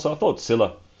penalties. Also, I thought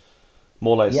Silla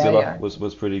Morley Yeah, Silla yeah,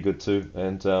 was pretty good too,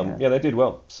 and yeah. yeah, they did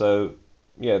well. So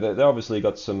yeah, they obviously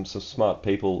got some smart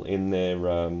people in their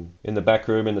in the back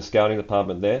room in the scouting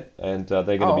department there, and they're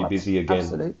going to be Oh, busy again.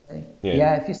 absolutely. Yeah,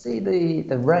 Yeah, if you see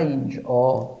the range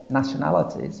of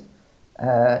nationalities,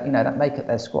 that make up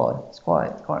their squad, it's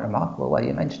quite remarkable. Well,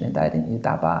 you mentioned there, didn't you,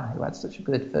 Daba, who had such a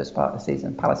good first part of the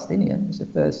season. Palestinian was the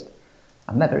first.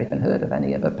 I've never even heard of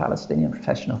any other Palestinian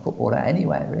professional footballer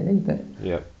anywhere really, but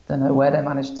yeah, don't know where they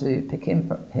managed to pick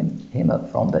him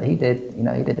up from. But he did, he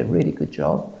did a really good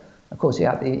job. Of course, he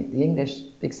had the English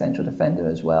big central defender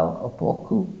as well, of Porto,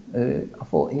 who I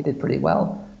thought he did pretty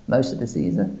well most of the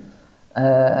season.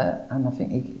 And I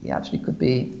think he actually could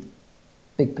be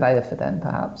big player for them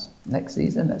perhaps next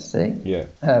season. Let's see. yeah.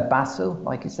 Basil,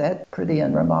 like you said, pretty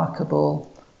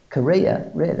unremarkable career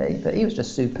really, but he was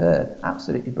just superb,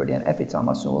 absolutely brilliant. Every time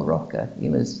I saw Arouca, he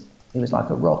was like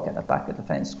a rock at the back of the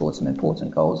fence. Scored some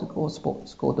important goals, of course.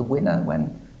 Scored the winner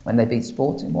when they beat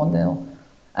Sporting 1-0.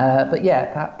 But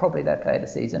yeah, probably their player of the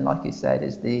season, like you said,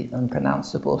 is the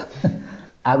unpronounceable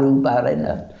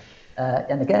Arouca.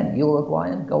 And again,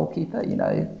 Uruguayan goalkeeper.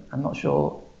 I'm not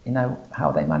sure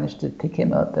how they managed to pick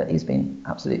him up, but he's been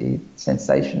absolutely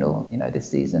sensational this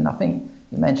season. I think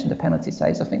you mentioned the penalty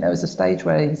saves. I think there was a stage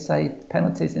where he saved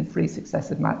penalties in 3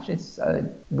 successive matches, so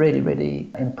really, really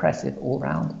impressive all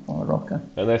round for Arouca.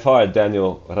 And they've hired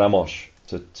Daniel Ramos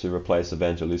to replace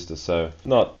Evangelista, so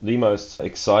not the most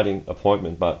exciting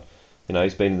appointment, but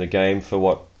he's been in the game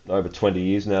for over 20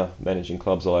 years now, managing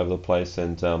clubs all over the place,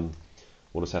 and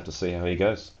we'll just have to see how he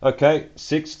goes. Okay,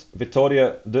 6th,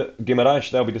 Vitoria de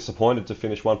Guimarães. They'll be disappointed to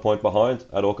finish 1 point behind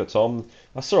Arouca, Tom.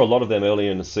 I saw a lot of them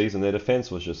earlier in the season. Their defence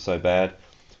was just so bad.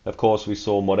 Of course, we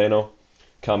saw Moreno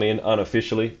come in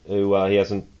unofficially, who he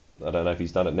hasn't, I don't know if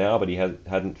he's done it now, but he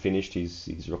hadn't finished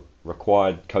his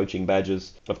required coaching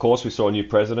badges. Of course, we saw a new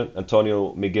president,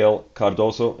 Antonio Miguel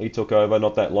Cardoso. He took over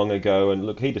not that long ago, and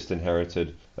look, he just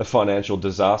inherited a financial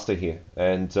disaster here.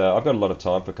 And I've got a lot of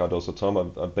time for Cardoso, Tom.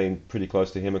 I've been pretty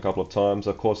close to him a couple of times.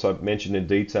 Of course, I've mentioned in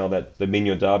detail that the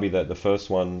Minho derby, the first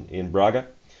one in Braga,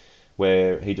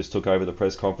 where he just took over the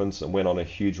press conference and went on a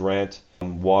huge rant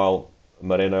while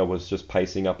Moreno was just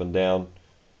pacing up and down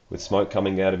with smoke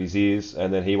coming out of his ears,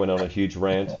 and then he went on a huge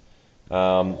rant.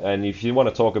 And if you want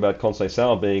to talk about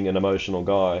Conceição being an emotional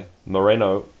guy,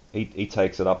 Moreno, he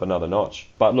takes it up another notch.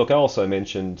 But look, I also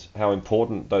mentioned how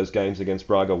important those games against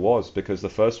Braga was, because the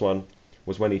first one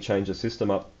was when he changed the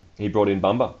system up. He brought in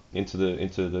Bamba into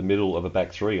the middle of a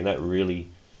back three, and that really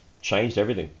changed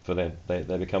everything for them.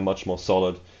 They become much more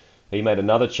solid. He made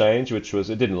another change, which was,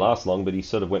 it didn't last long, but he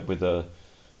sort of went with the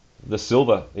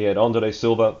Silva. He had Andre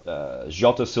Silva,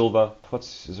 Jota Silva.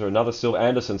 Is there another Silva?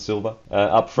 Anderson Silva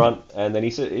up front, and then he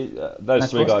said those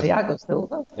three guys. Thiago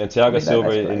Silva. And Thiago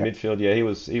Silva in midfield. Yeah,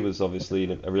 he was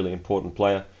obviously a really important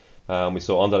player. We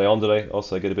saw Andre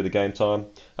also get a bit of game time.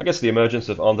 I guess the emergence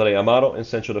of Andre Amaro in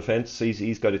central defence.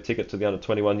 He's got a ticket to the under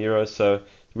 21 Euros, so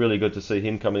really good to see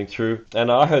him coming through. And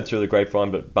I heard through the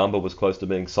grapevine that Bamba was close to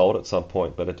being sold at some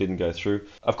point, but it didn't go through.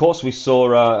 Of course, we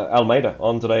saw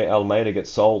Andre Almeida get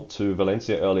sold to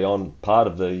Valencia early on, part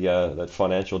of that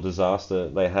financial disaster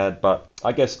they had. But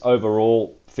I guess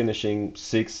overall, finishing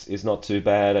 6th is not too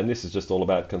bad, and this is just all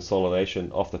about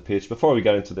consolidation off the pitch. Before we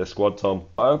go into their squad, Tom,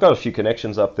 I've got a few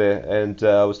connections up there, and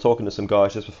I was talking to some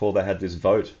guys just before they had this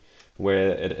vote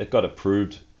where it got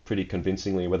approved pretty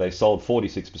convincingly, where they sold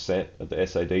 46% of the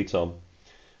SAD, Tom,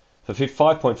 for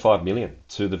 5.5 million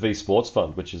to the V Sports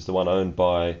Fund, which is the one owned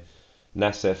by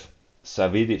Nassef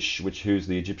Savidic, who's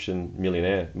the Egyptian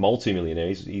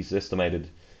multi-millionaire. He's estimated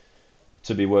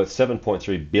to be worth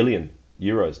 7.3 billion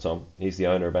euros, Tom. He's the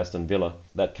owner of Aston Villa.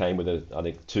 That came with I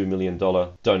think $2 million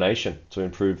donation to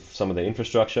improve some of their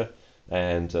infrastructure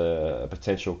and a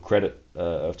potential credit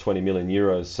of 20 million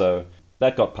euros. So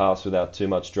that got passed without too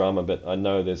much drama, but I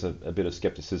know there's a bit of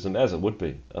skepticism, as it would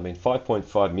be. I mean,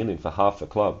 5.5 million for half the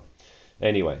club.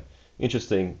 Anyway,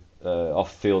 interesting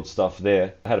off-field stuff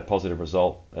there. I had a positive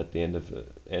result at the end of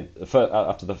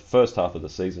after the first half of the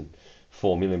season.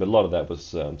 4 million, but a lot of that was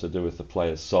to do with the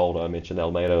players sold. I mentioned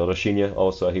Almeida, Rochinha,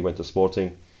 also he went to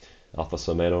Sporting, Alfa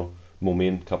Somero,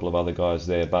 Mumin, a couple of other guys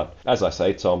there. But as I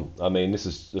say, Tom, I mean, this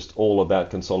is just all about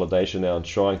consolidation now and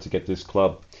trying to get this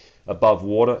club above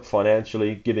water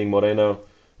financially, giving Moreno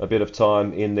a bit of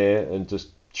time in there and just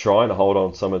trying to hold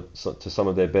on to some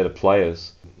of their better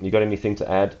players. You got anything to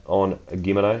add on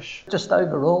Guimarães? Just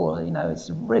overall, it's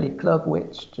a really club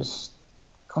which just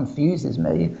confuses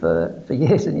me for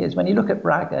years and years. When you look at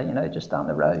Braga, just down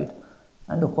the road,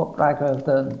 and look what Braga have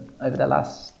done over the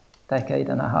last decade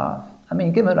and a half. I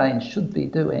mean, Guimarães should be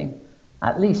doing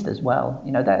at least as well.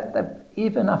 They're,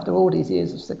 even after all these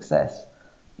years of success,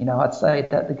 I'd say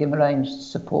that the Guimarães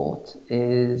support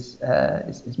is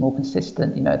more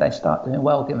consistent. They start doing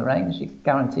well. Guimarães, you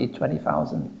guaranteed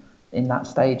 20,000 in that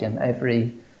stadium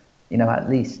at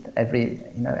least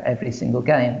every single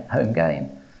game, home game.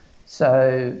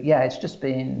 So yeah, it's just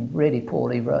been really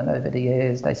poorly run over the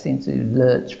years. They seem to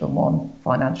lurch from one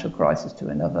financial crisis to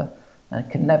another, and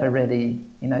can never really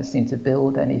seem to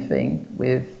build anything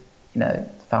with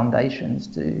foundations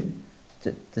to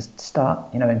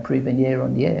start improving year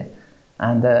on year,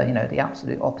 and the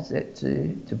absolute opposite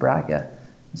to Braga.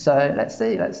 So let's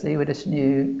see with this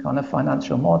new kind of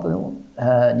financial model,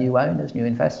 new owners, new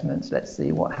investments. Let's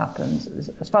see what happens.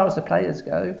 As far as the players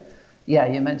go, yeah,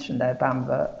 you mentioned there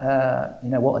Bamba.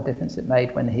 What a difference it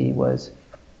made when he was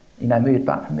moved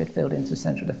back from midfield into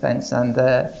central defence, and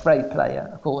great player.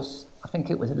 Of course, I think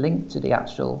it was linked to the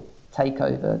actual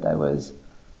takeover. There was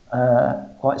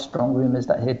quite strong rumours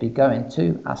that he'd be going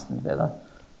to Aston Villa,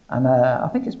 and I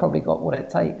think he's probably got what it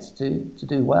takes to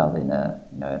do well in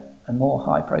a more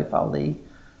high-profile league.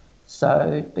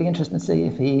 So it'd be interesting to see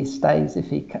if he stays.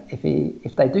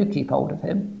 If they do keep hold of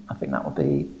him, I think that will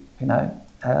be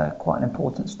quite an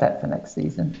important step for next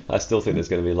season. I still think there's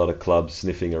going to be a lot of clubs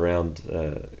sniffing around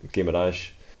Guimarães.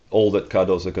 All that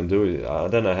Cardoso can do, I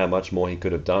don't know how much more he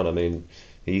could have done. I mean,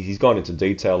 he's gone into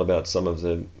detail about some of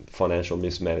the financial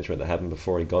mismanagement that happened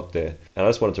before he got there. And I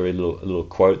just wanted to read a little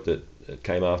quote that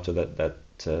came after that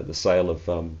the sale of,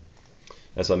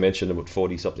 as I mentioned, about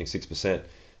 40-something6%.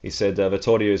 He said,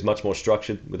 Vitoria is much more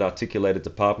structured, with articulated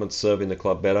departments serving the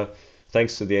club better.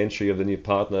 Thanks to the entry of the new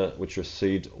partner, which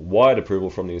received wide approval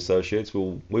from the associates,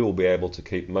 we will be able to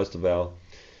keep most of our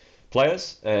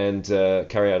players and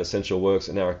carry out essential works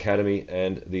in our academy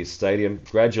and the stadium.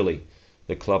 Gradually,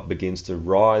 the club begins to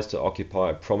rise to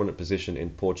occupy a prominent position in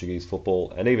Portuguese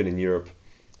football and even in Europe,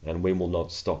 and we will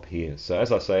not stop here. So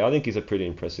as I say, I think he's a pretty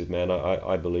impressive man.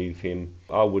 I believe him.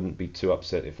 I wouldn't be too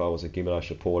upset if I was a Guimarães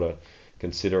supporter,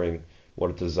 considering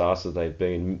what a disaster they've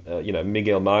been.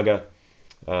 Miguel Maga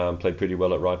played pretty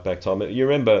well at right back. Tom, you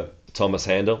remember Thomas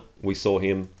Handel? We saw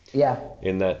him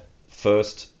in that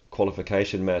first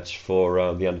qualification match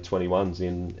for the under-21s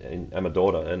in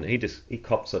Amadora, and he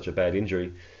copped such a bad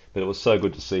injury, but it was so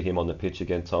good to see him on the pitch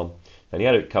again, Tom. And he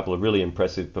had a couple of really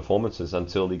impressive performances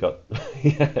until he got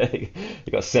he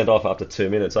got sent off after 2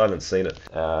 minutes. I haven't seen it.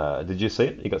 Did you see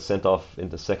it? He got sent off in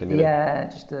the second minute. Yeah,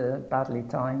 just a badly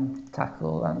timed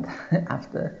tackle, and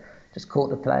after just caught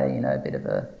the play, a bit of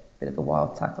a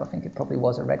wild tackle. I think it probably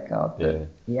was a red card. But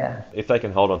yeah. If they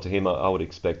can hold on to him, I would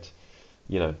expect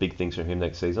big things from him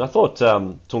next season. I thought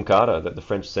Tunkara, the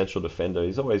French central defender,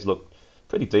 he's always looked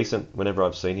pretty decent whenever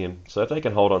I've seen him. So if they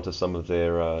can hold on to some of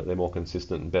their more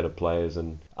consistent and better players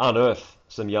and unearth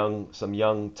some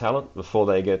young talent before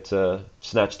they get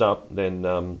snatched up, then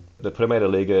the Primeira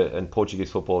Liga and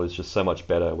Portuguese football is just so much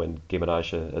better when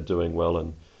Guimarães are doing well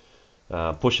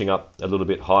and pushing up a little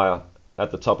bit higher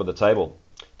at the top of the table.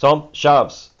 Tom,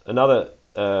 Chaves, another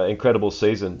incredible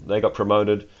season. They got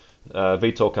promoted.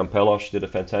 Vitor Campelos did a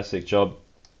fantastic job.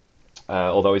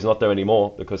 Although he's not there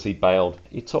anymore because he bailed.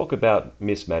 You talk about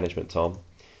mismanagement, Tom,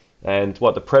 and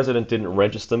the president didn't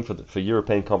register them for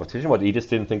European competition. He just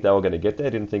didn't think they were going to get there,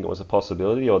 didn't think it was a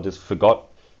possibility, or just forgot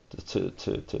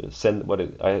to send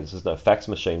there's no fax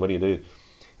machine. What do?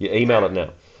 You email it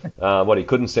now. He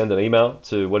couldn't send an email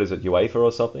to UEFA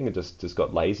or something, and just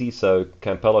got lazy. So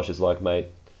Campelos is like, mate,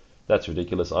 that's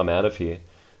ridiculous. I'm out of here.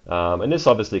 And this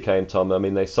obviously came, Tom. I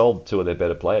mean, they sold two of their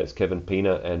better players, Kevin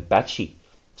Pina and Bachi,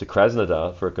 to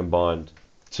Krasnodar for a combined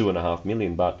 $2.5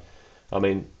 million. But I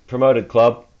mean, promoted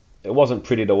club, it wasn't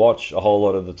pretty to watch a whole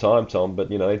lot of the time, Tom, but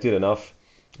they did enough,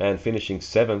 and finishing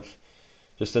 7th,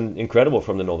 just incredible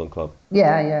from the Northern club.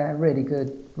 Yeah, really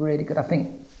good. I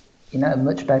think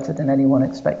much better than anyone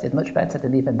expected, much better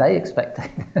than even they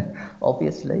expected.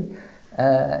 Obviously,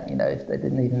 if they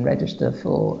didn't even register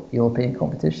for European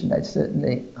competition, they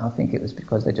certainly, I think it was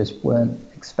because they just weren't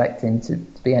expecting to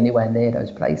be anywhere near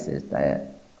those places.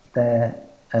 Their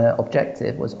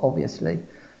objective was obviously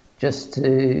just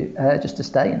to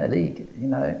stay in the league,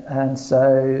 and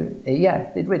so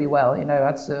did really well.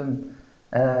 Had some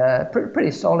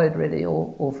pretty solid really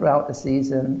all throughout the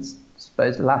season. I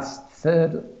suppose last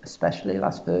third of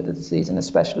the season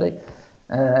especially,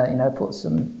 put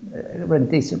some really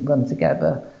decent run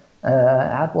together.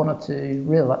 Had one or two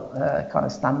real kind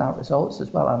of standout results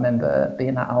as well. I remember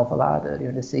being at Alvalade earlier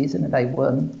in the season and they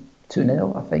won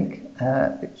 2-0, I think,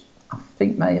 which I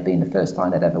think may have been the first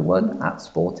time they'd ever won at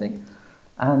Sporting,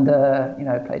 and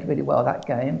played really well that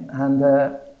game. And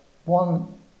one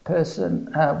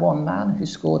man who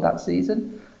scored that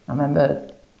season, I remember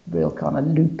real kind of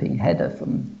looping header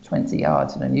from 20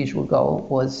 yards, an unusual goal,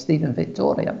 was Stephen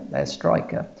Vitoria, their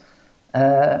striker.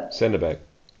 Centre back.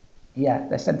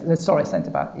 Yeah, centre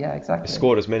back. Yeah, exactly. He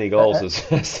scored as many goals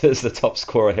as the top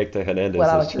scorer, Hector Hernandez. Well,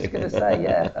 I was just going to say,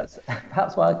 yeah,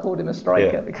 that's why I called him a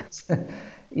striker, because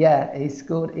yeah, he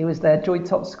scored. He was their joint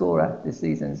top scorer this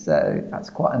season, so that's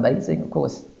quite amazing. Of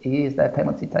course, he is their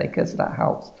penalty taker, so that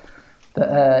helps. But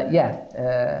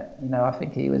I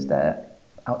think he was their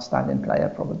outstanding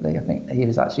player, probably. I think he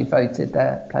was actually voted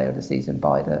their player of the season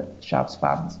by the Chaves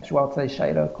fans. João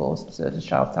Teixeira, of course, deserves a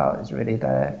shout out. Is really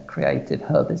their creative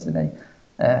hub, isn't he?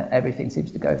 Everything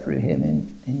seems to go through him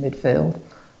in midfield.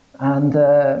 And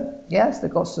yes, they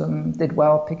did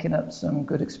well picking up some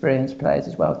good experienced players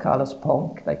as well. Carlos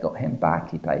Ponk, they got him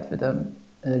back. He played for them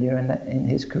earlier in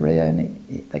his career,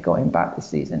 and they got him back this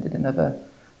season.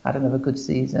 Had another good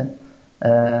season.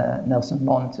 Nelson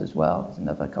Mont as well is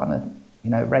another kind of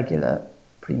regular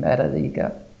Primera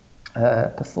Liga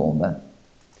performer.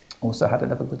 Also had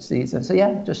another good season. So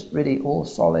yeah, just really all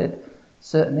solid.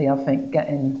 Certainly, I think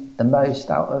getting the most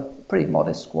out of a pretty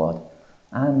modest squad.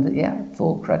 And yeah,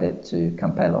 full credit to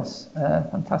Campelos.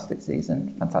 Fantastic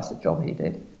season, fantastic job he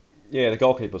did. Yeah, the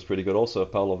goalkeeper was pretty good also,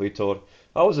 Paulo Vitor.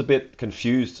 I was a bit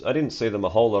confused. I didn't see them a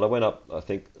whole lot. I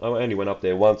only went up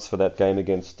there once for that game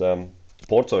against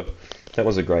Porto. That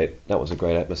was a great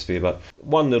atmosphere. But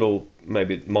one little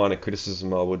maybe minor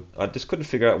criticism I just couldn't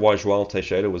figure out why João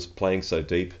Teixeira was playing so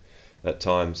deep at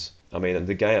times. I mean,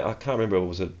 the game, I can't remember,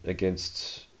 was it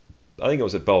against, I think it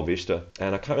was at Boavista,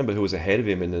 and I can't remember who was ahead of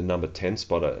him in the number 10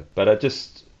 spot. But I'm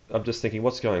just thinking,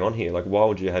 what's going on here? Like, why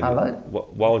would you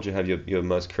have your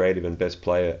most creative and best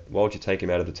player? Why would you take him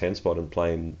out of the 10 spot and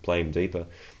play him deeper?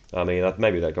 I mean,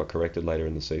 maybe that got corrected later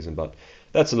in the season, but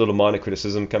that's a little minor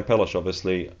criticism. Campelos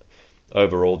obviously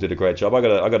overall did a great job. I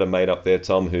got a mate up there,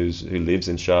 Tom, who lives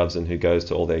in Chaves and who goes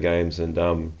to all their games. And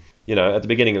at the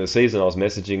beginning of the season, I was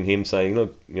messaging him saying,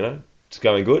 look, it's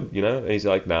going good, and he's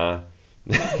like, nah,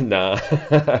 nah.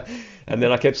 And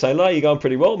then I kept saying, no, you're going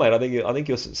pretty well, mate. I think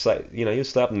you'll say, you'll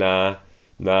stop, nah.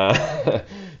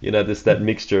 There's that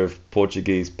mixture of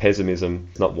Portuguese pessimism,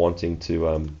 not wanting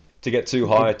to get too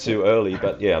high too early.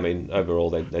 But yeah, I mean, overall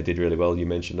they did really well. You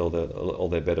mentioned all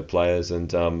their better players,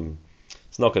 and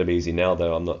it's not going to be easy now,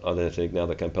 though. I don't think now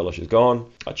that Campelos is gone.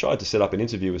 I tried to set up an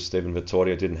interview with Stephen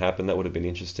Vitoria. It didn't happen. That would have been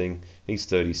interesting. He's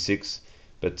 36,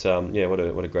 but yeah, what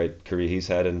a great career he's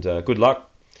had, and good luck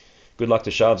to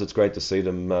Chaves. It's great to see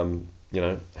them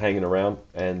hanging around,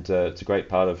 and it's a great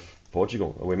part of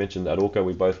Portugal. We mentioned Arouca.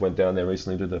 We both went down there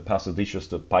recently to the Paços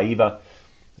de Paiva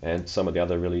and some of the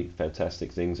other really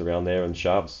fantastic things around there, and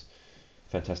Chaves,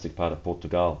 fantastic part of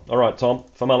Portugal. All right, Tom,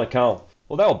 Famalicão.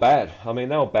 Well, they were bad. I mean,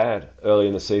 they were bad early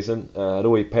in the season.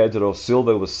 Rui Pedro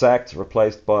Silva was sacked,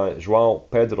 replaced by João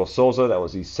Pedro Sousa. That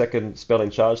was his second spell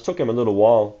in charge. Took him a little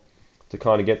while to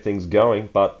kind of get things going,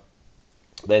 but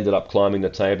they ended up climbing the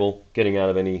table, getting out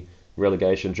of any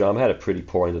relegation drama. Had a pretty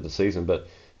poor end of the season, but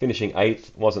finishing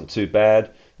 8th wasn't too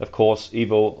bad. Of course,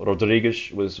 Ivo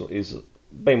Rodrigues is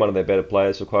been one of their better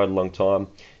players for quite a long time.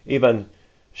 Even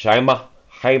Heima,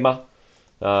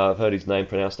 I've heard his name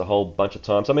pronounced a whole bunch of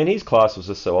times. I mean, his class was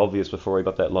just so obvious before he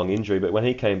got that long injury, but when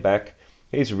he came back,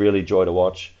 he's really a joy to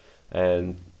watch.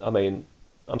 And I mean,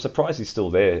 I'm surprised he's still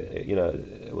there.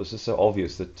 It was just so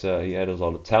obvious that he had a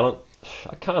lot of talent.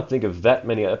 I can't think of that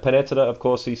many. Panetta, of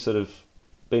course, he's sort of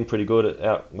been pretty good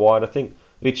out wide. I think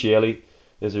Riccielli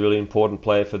is a really important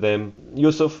player for them.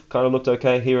 Yusuf kind of looked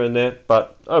okay here and there,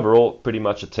 but overall, pretty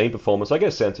much a team performance. I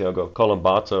guess Santiago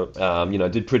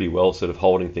Colombato, did pretty well sort of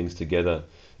holding things together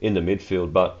in the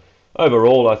midfield. But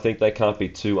overall, I think they can't be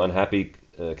too unhappy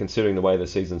considering the way the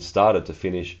season started to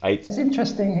finish 8th. It's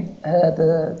interesting,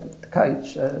 the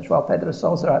coach, João Pedro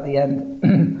Sousa, at the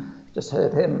end, just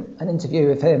heard an interview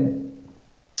with him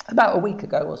about a week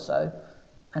ago or so,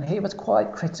 and he was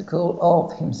quite critical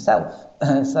of himself,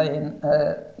 saying,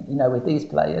 with these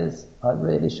players, I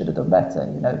really should have done better.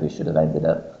 We should have ended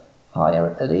up higher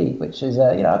at the league, which is,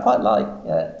 I quite like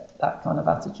that kind of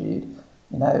attitude,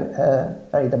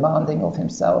 very demanding of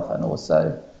himself, and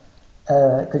also,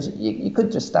 because you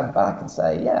could just stand back and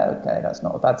say, yeah, okay, that's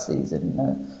not a bad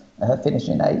season,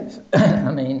 finishing 8th.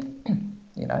 I mean,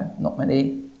 not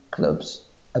many clubs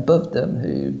above them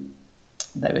who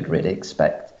they would really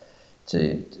expect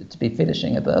to be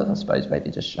finishing above. I suppose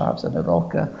maybe just Chaves and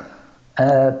Arouca,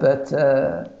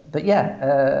 but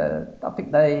yeah, I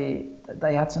think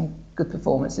they had some good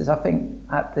performances. I think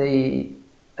I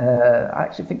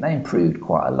actually think they improved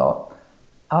quite a lot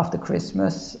after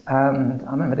Christmas, and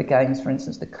I remember the games, for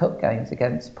instance, the cup games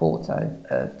against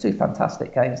Porto, 2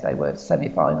 fantastic games. They were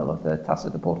semi-final of the Taça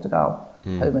de Portugal,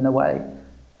 home and away.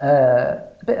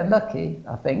 A bit unlucky,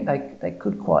 I think. They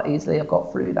could quite easily have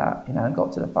got through that, and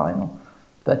got to the final.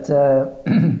 But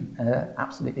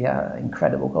absolutely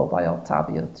incredible goal by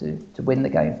Otavio to win the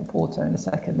game for Porto in the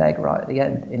second leg right at the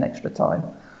end in extra time.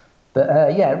 But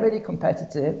really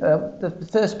competitive. The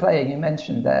first player you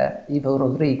mentioned there, Ivo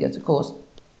Rodriguez, of course,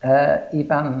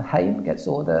 Ivan Haim gets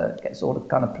all the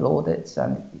kind of plaudits,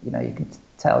 and you can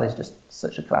tell he's just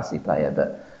such a classy player.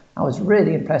 But I was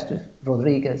really impressed with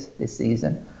Rodriguez this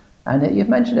season. And you've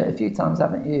mentioned it a few times,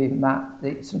 haven't you,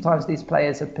 Matt? Sometimes these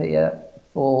players appear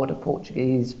for the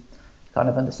Portuguese kind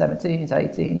of under 17s,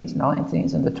 18s,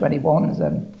 19s, under 21s,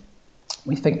 and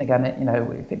we think they're going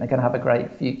to have a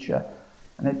great future.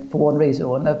 And for one reason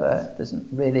or another, it doesn't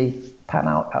really pan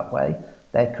out that way,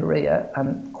 their career.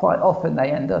 And quite often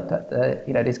they end up at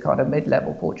these kind of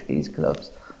mid-level Portuguese clubs.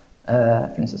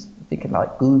 For instance, thinking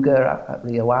like Guga at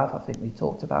Rio Ave, I think we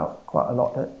talked about quite a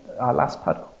lot at our last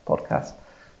podcast.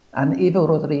 And Ivo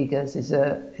Rodriguez is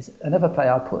another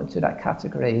player I put into that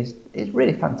category. He's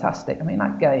really fantastic. I mean,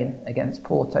 that game against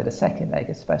Porto, the second leg,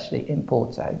 especially in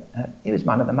Porto, he was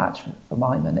man of the match for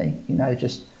my money.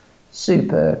 Just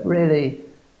super, really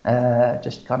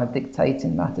just kind of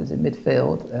dictating matters in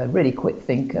midfield. Really quick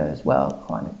thinker as well,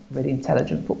 quite a really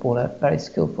intelligent footballer, very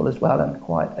skillful as well, and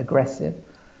quite aggressive.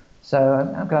 So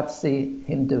I'm glad to see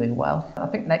him doing well. I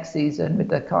think next season, with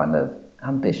the kind of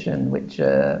ambition which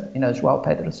João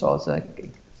Pedro Sousa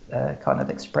kind of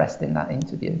expressed in that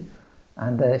interview,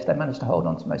 and if they manage to hold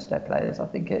on to most of their players, I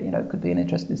think it could be an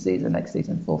interesting season next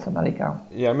season for Famalicão.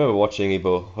 Yeah, I remember watching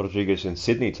Ivo Rodriguez in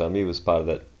Sydney time. He was part of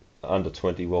that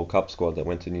under-20 World Cup squad that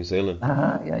went to New Zealand.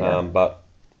 But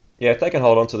yeah, if they can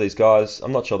hold on to these guys,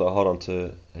 I'm not sure they'll hold on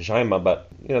to Jaime, but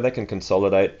they can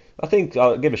consolidate. I think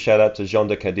I'll give a shout out to Jean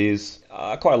de Cadiz.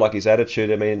 I quite like his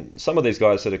attitude. I mean, some of these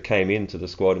guys sort of came into the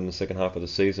squad in the second half of the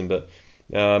season, but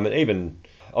and even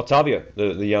Otavio,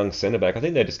 the young centre back, I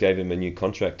think they just gave him a new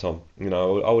contract, Tom.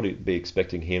 I would be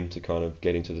expecting him to kind of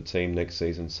get into the team next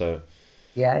season. So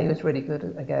yeah, he was really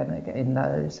good again in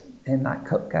that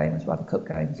cup game as well. The cup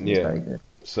games, he was very good.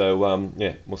 So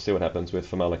we'll see what happens with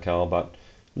Famalicão, but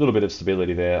a little bit of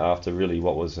stability there after really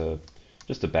what was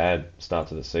just a bad start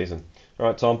to the season. All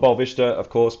right, Tom, Boavista, of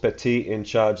course, Petit in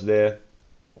charge there.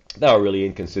 They were really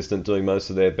inconsistent, doing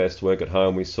most of their best work at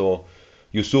home. We saw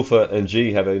Youssoufa and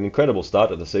G have an incredible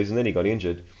start to the season, then he got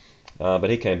injured. But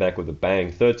he came back with a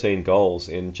bang, 13 goals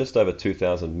in just over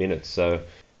 2,000 minutes. So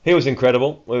he was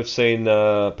incredible. We've seen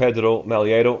Pedro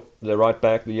Malheiro, the right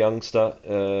back, the youngster,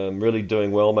 really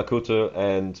doing well. Makuto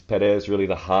and Perez really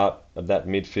the heart of that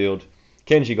midfield.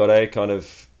 Kenji Gore kind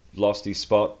of lost his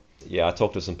spot. Yeah, I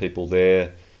talked to some people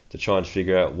there to try and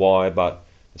figure out why, but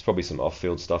there's probably some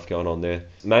off-field stuff going on there.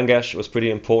 Mangash was pretty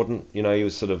important. He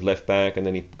was sort of left back and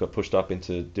then he got pushed up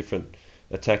into different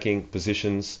attacking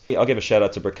positions. I'll give a shout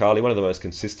out to Bracali, one of the most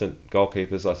consistent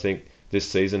goalkeepers, I think, this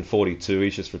season. 42,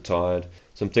 he's just retired.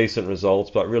 Some decent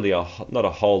results, but really not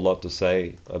a whole lot to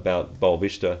say about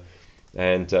Boavista.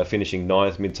 And finishing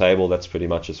 9th mid-table, that's pretty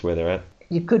much just where they're at.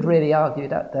 You could really argue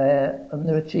that they're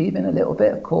underachieving a little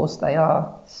bit. Of course, they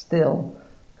are still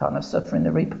kind of suffering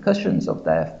the repercussions of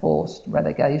their forced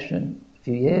relegation a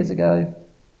few years ago,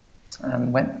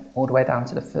 and went all the way down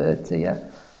to the third tier.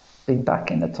 Been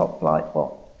back in the top flight,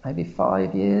 maybe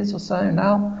 5 years or so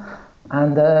now.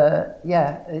 And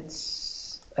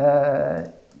it's I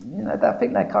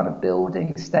think they're kind of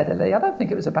building steadily. I don't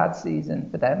think it was a bad season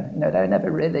for them. They were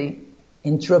never really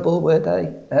in trouble, were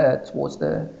they?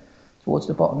 Towards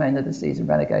the bottom end of the season,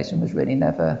 relegation was really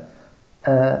never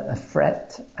a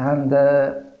threat. And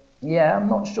I'm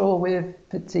not sure with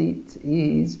Petit.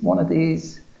 He's one of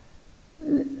these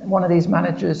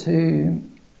managers who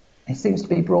he seems to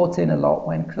be brought in a lot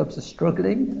when clubs are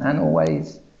struggling and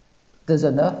always does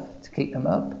enough to keep them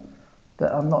up.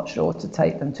 But I'm not sure to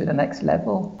take them to the next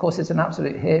level. Of course, it's an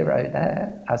absolute hero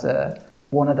there as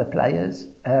one of the players,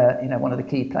 one of the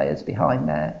key players behind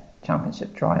their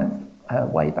championship triumph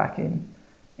way back in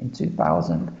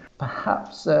 2000.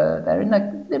 Perhaps they're in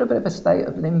a little bit of a state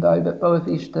of limbo, but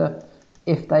Boavista,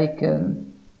 if they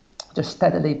can just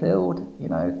steadily build,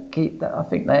 keep that. I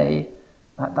think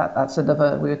that's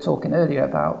another. We were talking earlier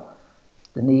about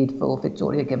the need for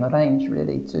Vitoria Guimarães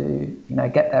really to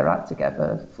get their act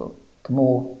together. For the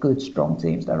more good, strong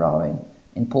teams there are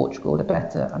in Portugal, the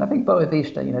better. And I think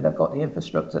Boavista, they've got the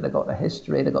infrastructure, they've got the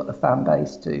history, they've got the fan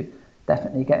base to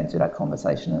definitely get into that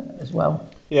conversation as well.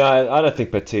 Yeah, I don't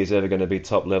think Petit's ever going to be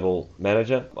top-level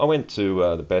manager. I went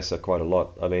to the Bessa quite a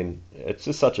lot. I mean, it's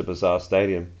just such a bizarre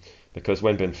stadium because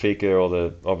when Benfica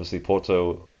or obviously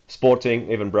Porto,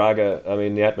 Sporting, even Braga, I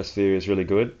mean, the atmosphere is really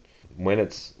good. When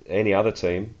it's any other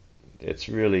team, it's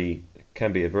really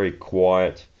can be a very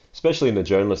quiet, especially in the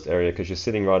journalist area, because you're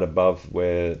sitting right above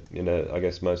where, I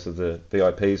guess most of the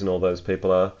VIPs and all those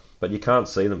people are, but you can't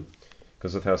see them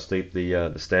because of how steep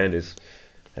the stand is.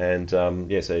 And so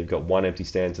you've got one empty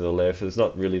stand to the left. There's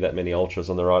not really that many ultras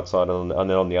on the right side, and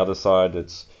then on the other side,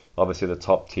 it's obviously the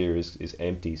top tier is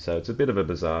empty. So it's a bit of a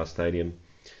bizarre stadium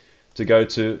to go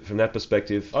to from that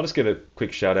perspective. I'll just give a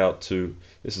quick shout out to,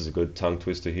 this is a good tongue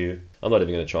twister here. I'm not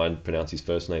even going to try and pronounce his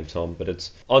first name, Tom, but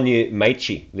it's Onye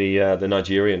Mechi, the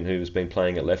Nigerian who's been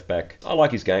playing at left back. I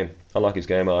like his game.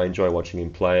 I enjoy watching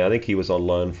him play. I think he was on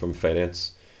loan from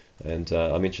Feirense, and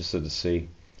I'm interested to see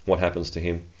what happens to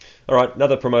him. All right,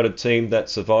 another promoted team that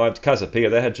survived, Casa.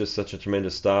 They had just such a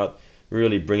tremendous start,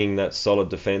 really bringing that solid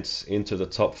defence into the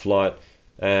top flight.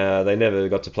 They never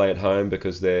got to play at home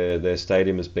because their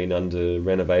stadium has been under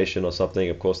renovation or something.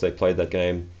 Of course, they played that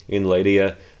game in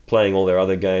Leiria, playing all their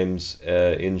other games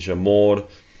in Jamor.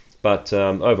 But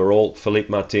overall, Felipe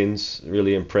Martins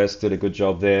really impressed, did a good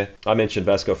job there. I mentioned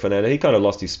Vasco Fernanda. He kind of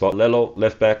lost his spot. Lelo,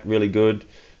 left back, really good.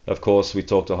 Of course, we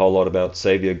talked a whole lot about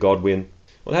Xavier Godwin.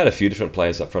 Well, they had a few different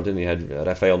players up front, didn't they? Had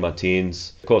Rafael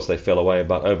Martins. Of course, they fell away,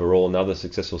 but overall, another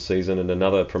successful season and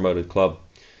another promoted club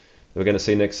we're going to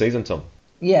see next season, Tom.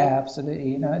 Yeah,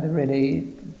 absolutely.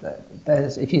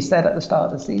 There's, if you said at the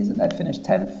start of the season they'd finished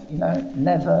 10th,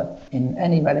 never in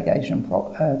any relegation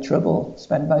trouble,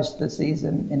 spend most of the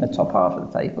season in the top half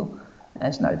of the table.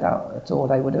 There's no doubt at all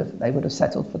they would have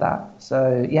settled for that.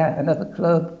 So yeah, another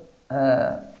club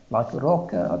like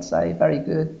Arouca, I'd say, very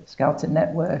good scouting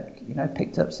network.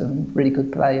 Picked up some really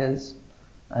good players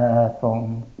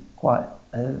from quite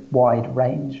a wide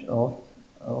range of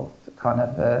kind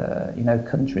of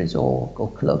countries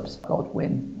or clubs.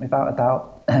 Godwin, without a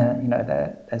doubt,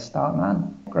 their star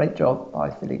man. Great job by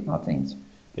Felipe Martins.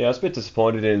 Yeah, I was a bit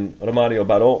disappointed in Romario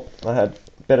Baró. I had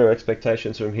better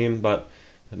expectations from him, but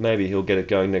maybe he'll get it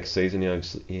going next season.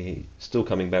 He's still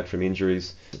coming back from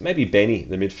injuries. Maybe Benny,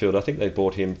 the midfield. I think they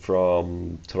bought him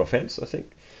from Torrefens, I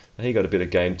think. He got a bit of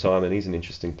game time, and he's an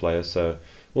interesting player. So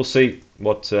we'll see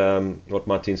what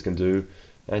Martins can do.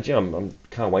 And yeah, I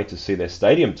can't wait to see their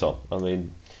stadium, Tom. I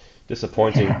mean,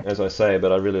 disappointing, as I say,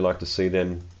 but I really like to see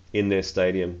them in their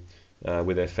stadium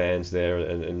with their fans there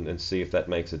and see if that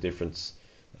makes a difference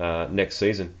next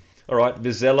season. All right,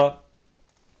 Vizela.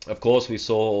 Of course, we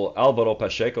saw Álvaro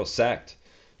Pacheco sacked,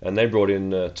 and they brought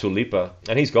in Tulipa,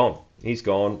 and he's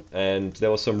gone. And there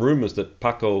were some rumours that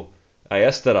Paco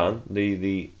Ayestaran,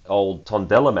 the old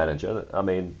Tondela manager, I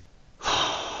mean,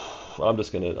 I'm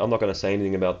not gonna say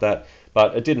anything about that,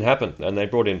 but it didn't happen, and they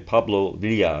brought in Pablo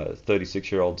Villa, a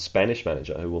 36-year-old Spanish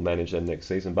manager who will manage them next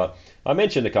season. But I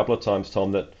mentioned a couple of times,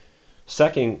 Tom, that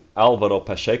sacking Álvaro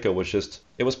Pacheco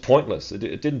was pointless.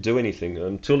 It didn't do anything,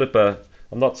 and Tulipa.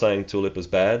 I'm not saying Tulipa's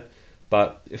bad,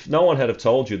 but if no one had have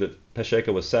told you that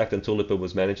Pacheco was sacked and Tulipa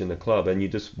was managing the club, and you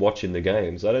just watching the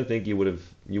games, I don't think you would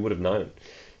have known.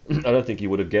 I don't think you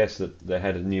would have guessed that they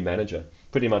had a new manager.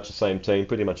 Pretty much the same team,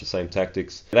 pretty much the same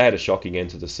tactics. They had a shocking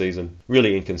end to the season.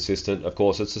 Really inconsistent. Of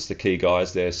course, it's just the key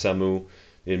guys there. Samu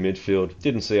in midfield.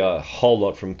 Didn't see a whole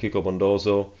lot from Kiko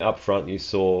Bondozo. Up front, you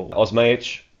saw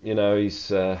Osmaic.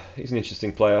 He's an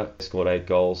interesting player. He scored 8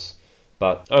 goals.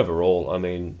 But overall, I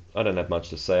mean, I don't have much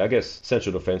to say. I guess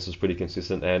central defence was pretty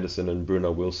consistent. Anderson and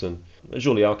Bruno Wilson.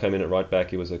 Julião came in at right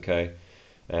back. He was okay.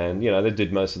 And, they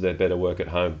did most of their better work at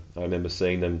home. I remember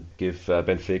seeing them give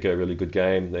Benfica a really good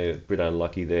game. They were a bit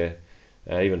unlucky there.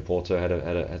 Even Porto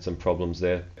had some problems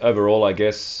there. Overall, I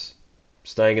guess,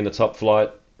 staying in the top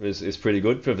flight is pretty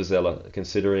good for Vizela,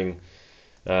 considering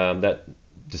that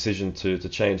decision to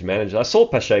change manager. I saw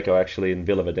Pacheco actually in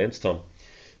Vila Verdense, Tom.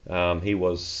 He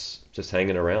was just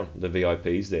hanging around the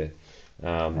VIPs there.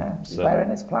 Wearing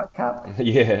his black cap.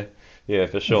 Yeah,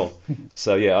 for sure.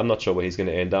 So yeah, I'm not sure where he's going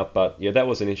to end up, but yeah, that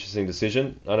was an interesting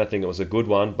decision. I don't think it was a good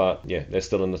one, but yeah, they're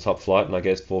still in the top flight, and I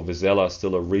guess for Vizela,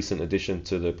 still a recent addition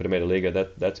to the Primeira Liga,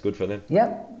 that's good for them.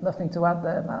 Yeah, nothing to add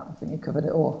there, Matt. I think you covered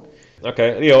it all.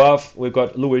 Okay, Rio Ave, we've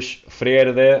got Luis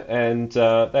Ferreira there, and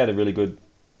they had a really good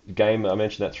game. I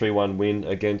mentioned that 3-1 win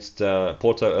against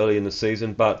Porto early in the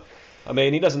season, but I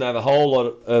mean, he doesn't have a whole lot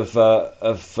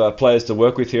of players to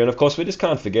work with here. And of course, we just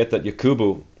can't forget that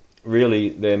Yakubu, really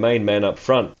their main man up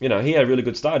front, he had a really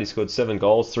good start. He scored 7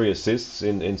 goals, 3 assists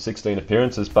in 16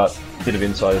 appearances. But a bit of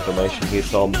inside information here,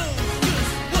 Tom.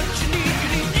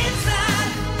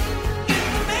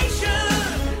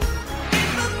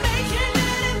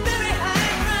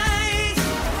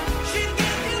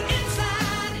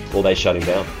 Well, they shut him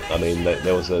down. I mean,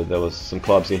 there was some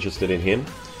clubs interested in him.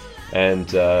 And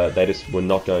they just were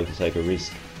not going to take a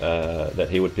risk that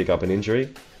he would pick up an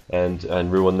injury and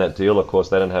ruin that deal. Of course,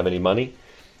 they don't have any money.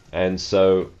 And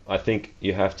so I think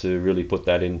you have to really put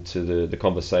that into the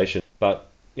conversation. But,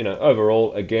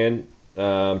 overall, again,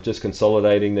 just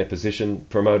consolidating their position.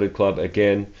 Promoted club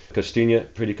again.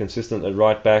 Costinha, pretty consistent at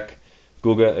right back.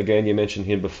 Guga, again, you mentioned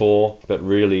him before, but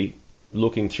really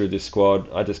looking through this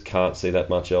squad, I just can't see that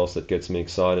much else that gets me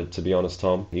excited, to be honest,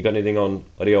 Tom. You got anything on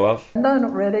Rio Ave? No,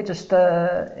 not really. Just,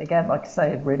 again, like I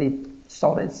say, a really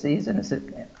solid season.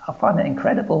 I find it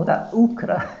incredible that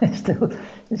Arouca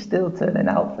is still turning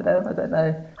out for them. I don't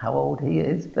know how old he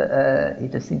is, but he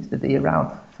just seems to be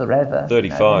around forever.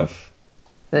 35.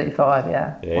 35,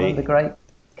 yeah. One of the great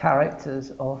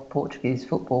characters of Portuguese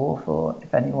football. For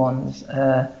if anyone's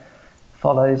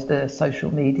follows the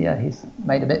social media, he's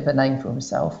made a bit of a name for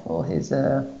himself for his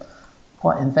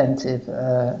quite inventive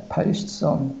posts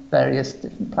on various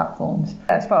different platforms.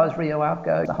 As far as Rio Ave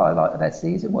goes, the highlight of their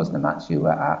season was the match you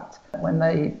were at when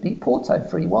they beat Porto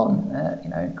 3-1.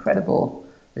 Incredible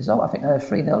result. I think they were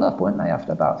 3-0 up, weren't they,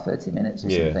 after about 30 minutes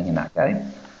or something in that game.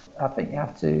 I think you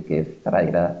have to give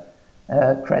Ferreira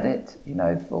credit,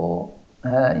 for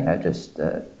just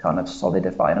kind of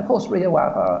solidifying. Of course, Rio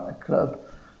Ave are a club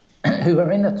who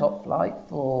were in the top flight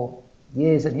for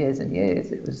years and years and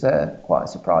years. It was quite a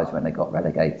surprise when they got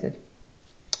relegated.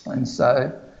 And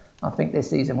so I think this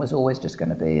season was always just going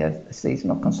to be a season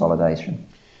of consolidation.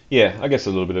 Yeah, I guess a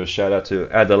little bit of a shout out to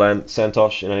Adelan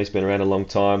Santos. He's been around a long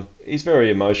time. He's very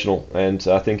emotional, and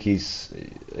I think he's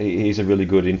a really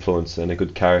good influence and a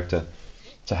good character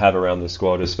to have around the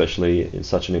squad, especially in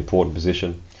such an important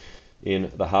position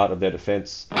in the heart of their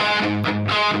defence.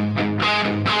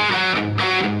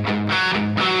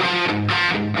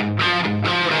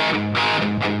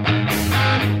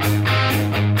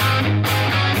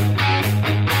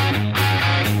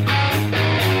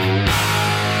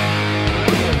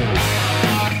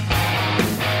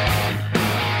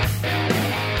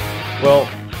 Well,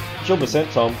 Gil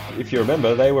Vicente, Tom, if you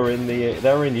remember, they were in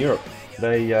Europe.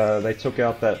 They took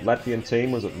out that Latvian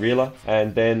team, was it Rila?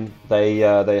 And then they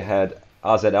had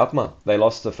AZ Alkmaar. They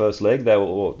lost the first leg.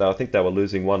 I think they were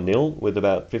losing 1-0 with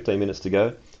about 15 minutes to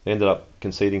go. They ended up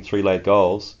conceding 3 late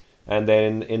goals. And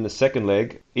then in the second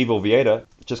leg, Ivo Vieira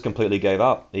just completely gave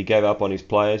up. He gave up on his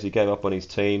players. He gave up on his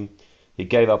team. He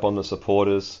gave up on the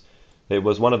supporters. It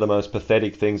was one of the most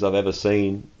pathetic things I've ever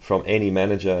seen from any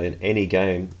manager in any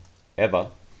game ever.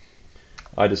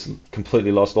 I just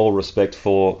completely lost all respect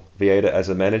for Vieira as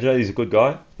a manager. He's a good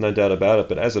guy, no doubt about it.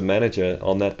 But as a manager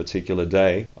on that particular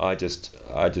day, I just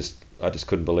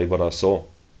couldn't believe what I saw.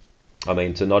 I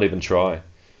mean, to not even try,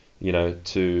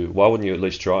 why wouldn't you at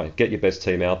least try? Get your best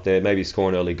team out there, maybe score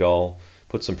an early goal,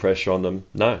 put some pressure on them.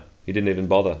 No, he didn't even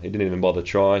bother. He didn't even bother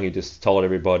trying. He just told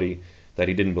everybody that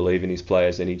he didn't believe in his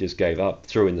players, and he just gave up,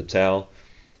 threw in the towel,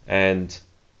 and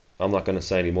I'm not going to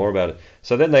say any more about it.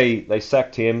 So then they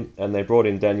sacked him, and they brought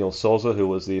in Daniel Souza, who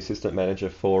was the assistant manager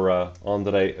for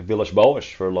Andre Villas-Boas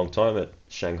for a long time at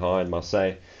Shanghai and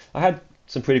Marseille. I had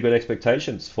some pretty good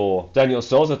expectations for Daniel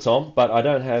Souza, Tom, but I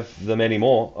don't have them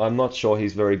anymore. I'm not sure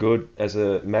he's very good as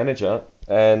a manager,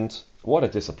 and what a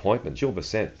disappointment. Gil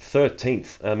Vicente,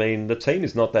 13th. I mean, the team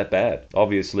is not that bad.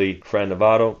 Obviously, Fran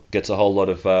Navarro gets a whole lot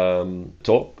of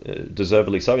talk,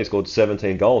 deservedly so. He scored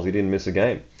 17 goals. He didn't miss a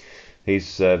game.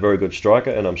 He's a very good striker,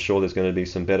 and I'm sure there's going to be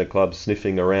some better clubs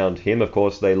sniffing around him. Of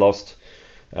course, they lost,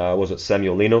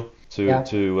 Samuel Lino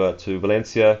to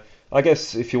Valencia. I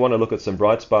guess if you want to look at some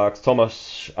bright sparks,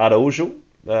 Tomas Araújo,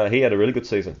 he had a really good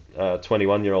season.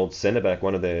 21-year-old centre-back,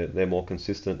 one of their more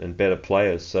consistent and better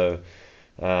players. So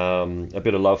a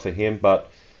bit of love for him.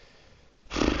 But,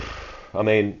 I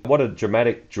mean, what a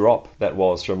dramatic drop that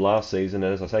was from last season.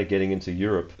 And as I say, getting into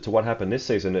Europe to what happened this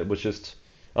season, it was just,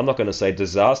 I'm not going to say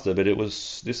disaster, but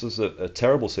this was a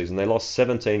terrible season. They lost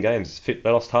 17 games. They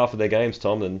lost half of their games,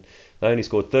 Tom, and they only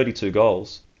scored 32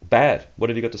 goals. Bad. What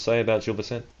have you got to say about Gil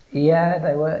Vicente? Yeah,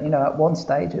 they were, at one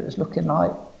stage it was looking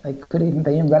like they could even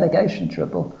be in relegation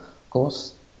trouble. Of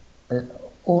course,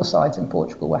 all sides in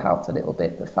Portugal were helped a little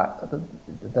bit. The fact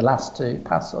that the last two,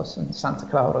 Paços and Santa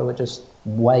Clara, were just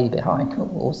way behind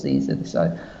all season.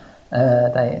 So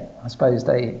I suppose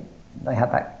they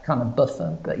had that kind of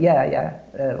buffer. But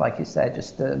like you said,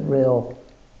 just a real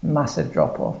massive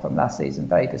drop-off from last season.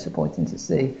 Very disappointing to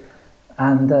see.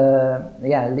 And,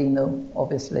 Lino,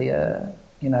 obviously, a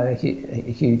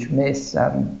huge miss.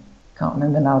 Can't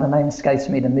remember now, the name escapes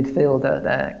me, the midfielder,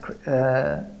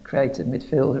 the creative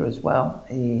midfielder as well.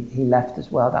 He left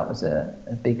as well. That was a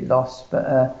big loss.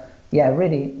 But,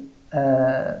 really,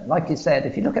 like you said,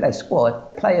 if you look at their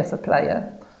squad, player for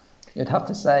player, you'd have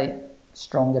to say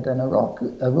stronger than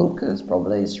Arouca's,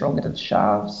 probably stronger than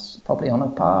Chaves, probably on a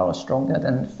par, or stronger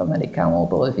than Famalicão or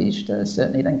Boavista,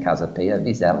 certainly than Casa,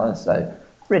 Vizela. So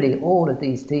really all of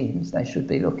these teams, they should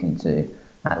be looking to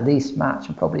at least match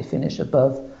and probably finish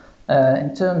above.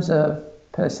 In terms of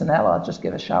personnel, I'll just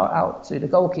give a shout out to the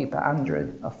goalkeeper,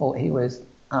 Andrew. I thought he was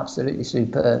absolutely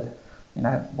superb. You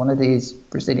know, one of these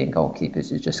Brazilian goalkeepers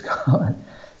who's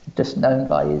just known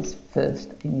by his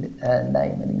first name,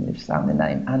 an English-sounding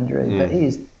name, Andrew. But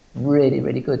he's really,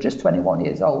 really good. Just 21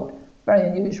 years old. Very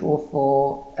unusual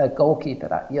for a goalkeeper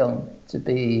that young to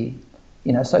be,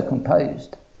 you know, so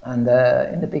composed. And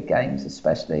in the big games,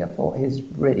 especially, I thought he's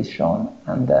really shone.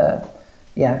 And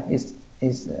he's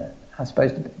I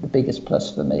suppose the biggest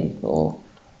plus for me for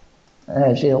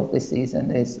Gilles this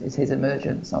season is his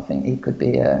emergence. I think he could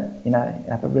be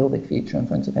have a real big future in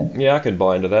front of him. Yeah, I can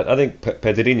buy into that. I think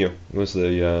Pedrinho was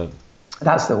the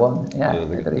that's the one.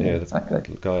 Exactly.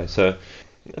 The guy. So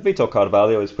Vitor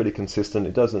Carvalho is pretty consistent.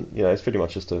 It doesn't, it's pretty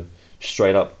much just a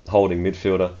straight up holding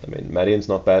midfielder. I mean, Madian's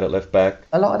not bad at left back.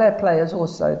 A lot of their players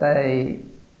also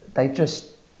they just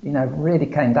really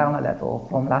came down a level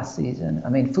from last season. I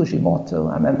mean,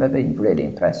 Fujimoto, I remember being really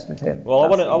impressed with him. Well,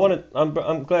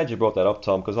 I'm glad you brought that up,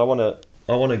 Tom, because I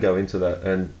want to go into that.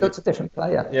 And it's a different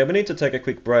player. Yeah, we need to take a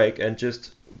quick break and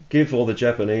just give all the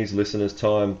Japanese listeners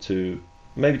time to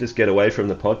maybe just get away from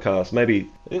the podcast.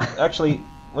 Actually,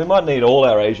 we might need all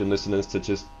our Asian listeners to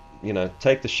just,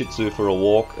 take the Shih Tzu for a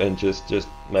walk and just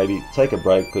maybe take a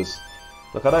break, because,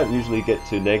 look, I don't usually get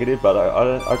too negative, but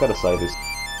I got to say this.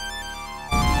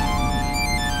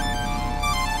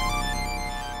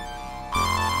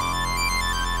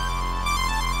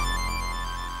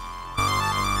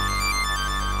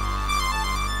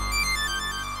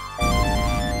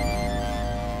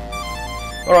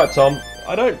 All right, Tom,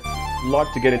 I don't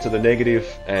like to get into the negative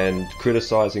and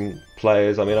criticising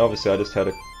players. I mean, obviously, I just had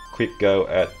a quick go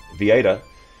at Vieira,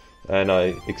 and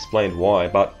I explained why.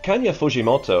 But Kanya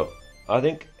Fujimoto, I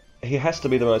think he has to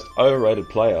be the most overrated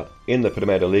player in the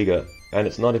Primeira Liga, and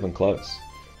it's not even close.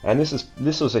 And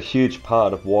this was a huge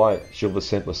part of why Gil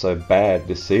Vicente was so bad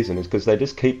this season, is because they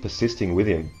just keep persisting with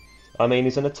him. I mean,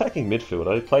 he's an attacking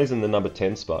midfielder. He plays in the number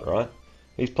 10 spot, right?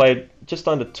 He's played just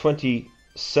under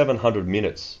 2,700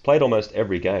 minutes, played almost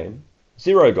every game,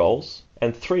 0 goals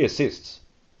and 3 assists.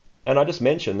 And I just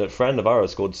mentioned that Fran Navarro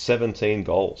scored 17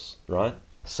 goals, right?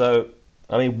 So,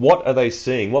 I mean, what are they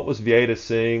seeing? What was Vieira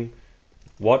seeing?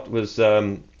 What was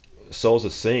Sousa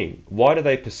seeing? Why do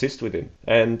they persist with him?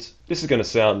 And this is going to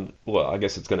sound, well, I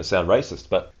guess it's going to sound racist,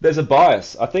 but there's a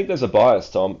bias. I think there's a bias,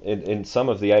 Tom, in some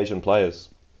of the Asian players.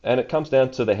 And it comes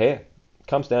down to the hair. It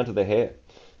comes down to the hair.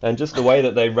 And just the way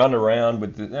that they run around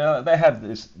with, they have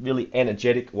this really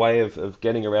energetic way of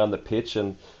getting around the pitch,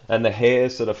 and the hair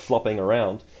sort of flopping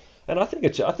around. And I think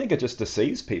it just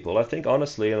deceives people. I think,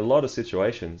 honestly, in a lot of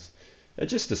situations, it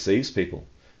just deceives people.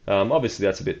 Obviously,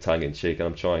 that's a bit tongue in cheek, and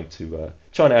I'm trying to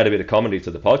add a bit of comedy to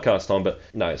the podcast, Tom. But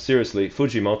no, seriously,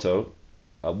 Fujimoto,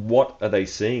 what are they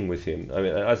seeing with him? I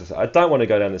mean, as I said, I don't want to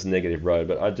go down this negative road,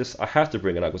 but I have to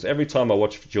bring it up, because every time I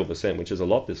watch Gil Vicente, which is a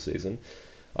lot this season,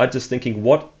 I'm just thinking,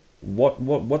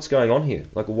 what's going on here?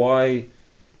 Like, why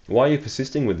are you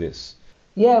persisting with this?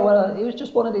 Yeah, well, he was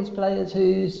just one of these players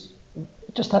who's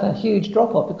just had a huge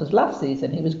drop off, because last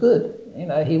season he was good.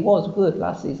 He was good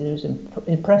last season. He was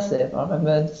impressive. I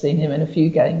remember seeing him in a few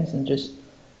games, and just,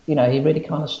 he really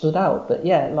kind of stood out. But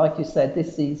yeah, like you said,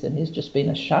 this season he's just been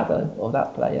a shadow of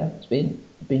that player. It's been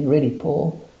really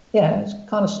poor. Yeah, it's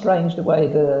kind of strange the way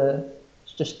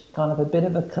it's just kind of a bit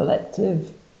of a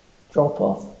collective drop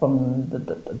off from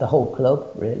the whole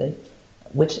club, really,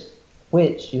 which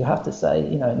you have to say,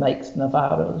 makes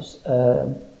Navarro's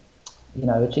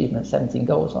achievement, 17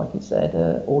 goals, like you said,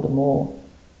 all the more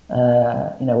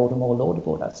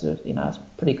laudable. That's a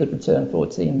pretty good return for a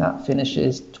team that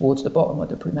finishes towards the bottom of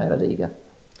the Primeira Liga.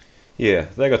 Yeah,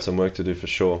 they got some work to do for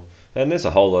sure. And there's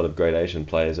a whole lot of great Asian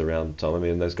players around, Tom. I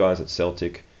mean, there's guys at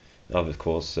Celtic, of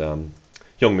course,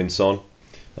 Heung-min Son.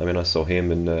 I mean, I saw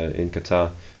him in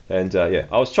Qatar. And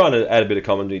I was trying to add a bit of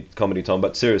comedy, Tom,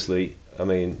 but seriously, I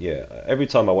mean, every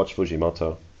time I watch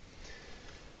Fujimoto,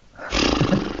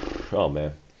 oh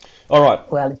man. All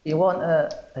right. Well, if you want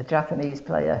a Japanese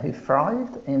player who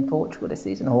thrived in Portugal this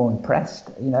season, or impressed,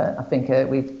 I think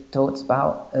we've talked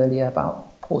earlier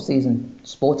about poor season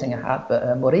Sporting had, but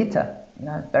Morita,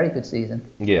 very good season.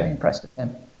 Yeah. Very impressed with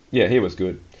him. Yeah, he was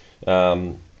good.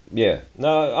 Yeah,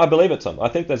 no, I believe it, Tom. I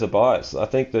think there's a bias. I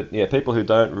think that, people who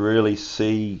don't really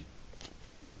see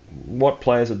what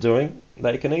players are doing,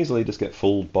 they can easily just get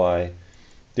fooled by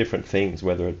different things,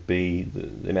 whether it be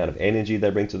the amount of energy they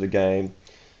bring to the game,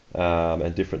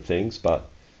 and different things. But,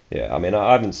 I mean,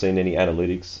 I haven't seen any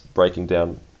analytics breaking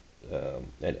down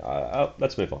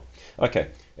Let's move on. Okay,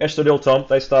 Estoril, Tom,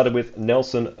 they started with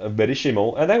Nelson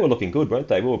Verissimo, and they were looking good, weren't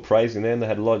they? We were praising them. They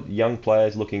had a lot of young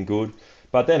players looking good,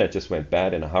 but then it just went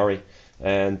bad in a hurry.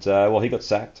 And, he got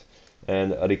sacked.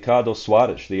 And Ricardo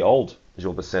Soares, the old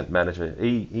Gil Vicente manager,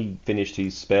 he finished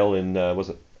his spell in, was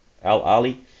it Al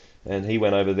Ahly? And he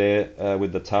went over there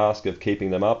with the task of keeping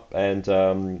them up, and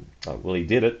he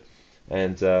did it.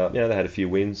 And they had a few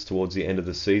wins towards the end of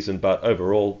the season, but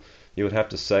overall, you would have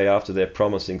to say after their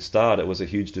promising start, it was a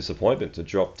huge disappointment to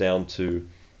drop down to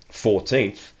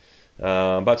 14th.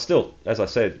 But still, as I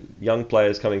said, young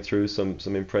players coming through, some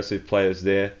impressive players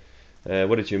there.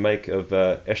 What did you make of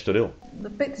Estoril? A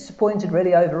bit disappointed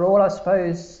really overall, I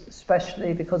suppose,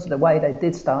 especially because of the way they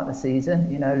did start the season.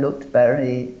 Looked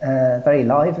very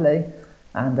lively,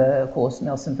 and of course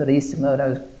Nelson Verissimo, there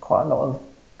was quite a lot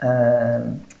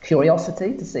of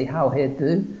curiosity to see how he'd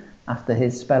do after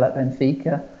his spell at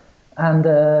Benfica. And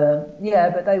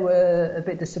but they were a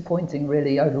bit disappointing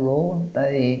really overall.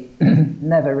 They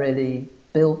never really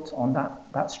built on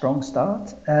that strong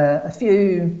start. A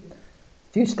few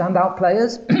standout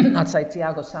players. I'd say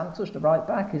Thiago Santos, the right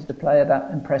back, is the player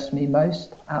that impressed me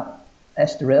most at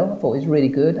Estoril. I thought he was really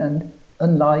good, and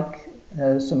unlike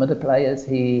some of the players,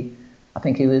 I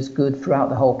think he was good throughout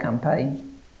the whole campaign.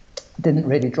 Didn't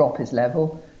really drop his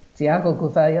level. Thiago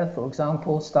Gouveia, for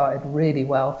example, started really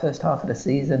well first half of the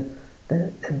season.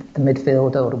 The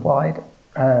midfielder, or the wide,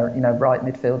 right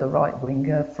midfielder, right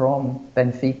winger from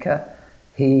Benfica.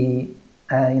 He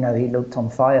looked on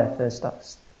fire first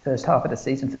half of the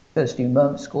season, first few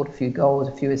months, scored a few goals,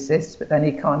 a few assists, but then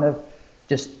he kind of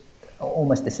just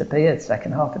almost disappeared.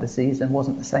 Second half of the season,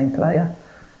 wasn't the same player.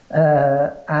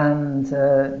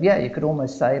 You could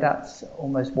almost say that's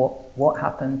almost what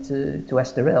happened to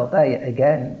Estoril. They,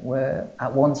 again, were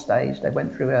at one stage, they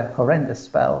went through a horrendous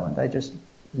spell and they just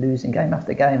losing game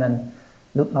after game and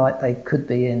looked like they could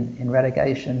be in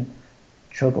relegation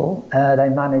trouble. They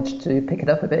managed to pick it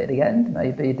up a bit at the end.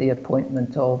 Maybe the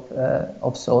appointment of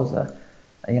Sousa,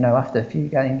 after a few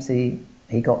games, he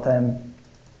got them,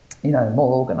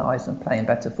 more organised and playing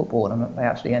better football, and they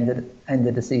actually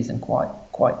ended the season quite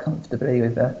comfortably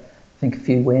with a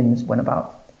few wins. Won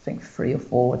about 3 or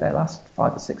 4 with their last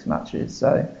 5 or 6 matches.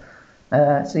 So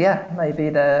maybe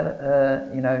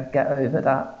they'll get over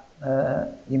that.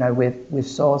 With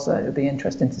Sousa, it'll be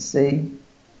interesting to see.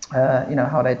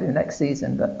 How they do next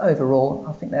season, but overall,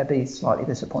 I think they'll be slightly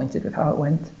disappointed with how it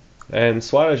went. And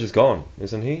Suarez is gone,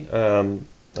 isn't he?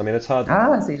 It's hard.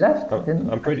 Has he left?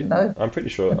 I'm pretty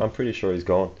sure he's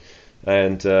gone.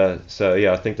 And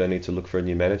I think they need to look for a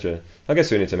new manager. I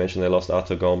guess we need to mention they lost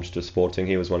Arthur Gomes to Sporting.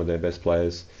 He was one of their best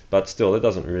players, but still, that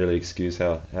doesn't really excuse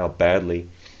how badly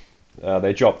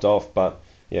they dropped off. But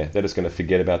yeah, they're just going to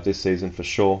forget about this season for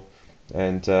sure,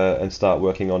 and start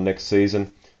working on next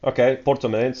season. Okay,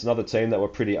 Portimonense, another team that were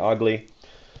pretty ugly.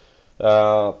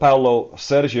 Paulo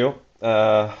Sergio,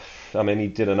 he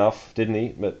did enough, didn't he?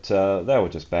 But they were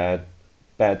just bad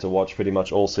to watch pretty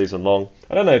much all season long.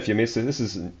 I don't know if you missed it.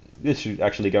 This should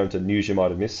actually go into news you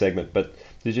might have missed segment. But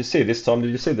did you see this time?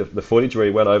 Did you see the footage where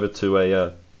he went over to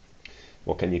a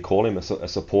what can you call him? A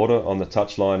supporter on the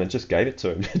touchline and just gave it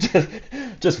to him,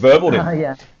 just verbaled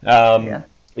him. Yeah.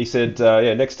 He said,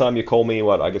 next time you call me,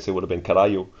 I guess it would have been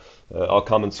Caralho. I'll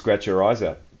come and scratch your eyes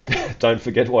out. Don't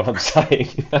forget what I'm saying.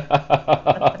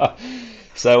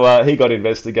 So he got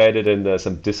investigated and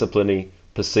some disciplinary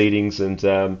proceedings, and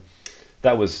that.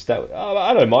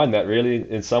 I don't mind that really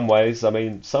in some ways. I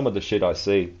mean, some of the shit I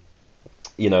see,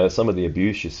 some of the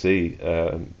abuse you see,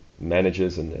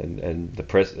 managers and the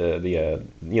press, where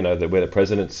the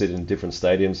presidents sit in different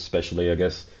stadiums, especially I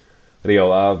guess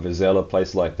Rio Ave, Vizela,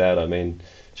 place like that. I mean,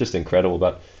 just incredible.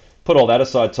 But put all that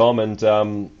aside, Tom, and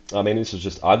this was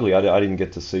just ugly. I didn't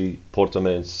get to see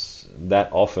Portimonense that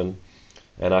often,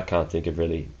 and I can't think of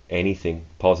really anything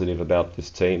positive about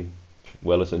this team.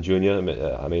 Wellington Jr.,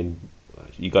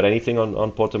 you got anything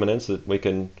on Portimonense that we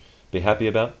can be happy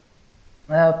about?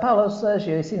 Paulo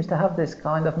Sergio seems to have this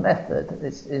kind of method.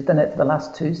 He's done it for the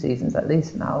last 2 seasons at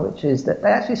least now, which is that they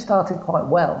actually started quite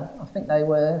well. I think they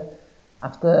were,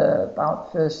 after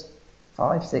about first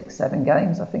 5, 6, 7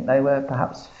 games, I think they were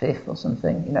perhaps 5th or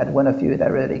something. They won a few of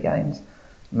their early games. I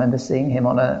remember seeing him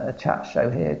on a chat show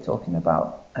here talking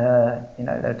about, they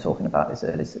were talking about his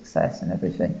early success and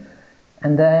everything.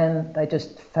 And then they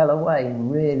just fell away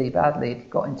really badly. It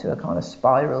got into a kind of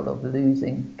spiral of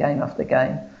losing game after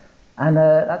game. And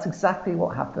that's exactly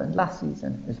what happened last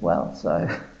season as well. So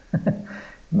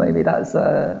maybe that's,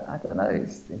 I don't know,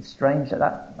 it's strange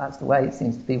that's the way it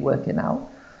seems to be working out.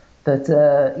 But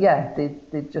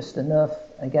did just enough,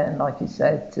 again, like you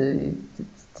said, to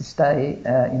to stay,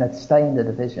 to stay in the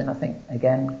division. I think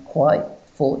again quite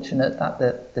fortunate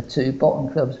that the two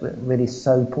bottom clubs were really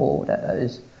so poor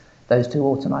that those two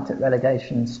automatic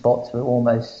relegation spots were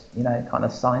almost, kind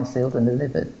of signed, sealed and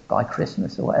delivered by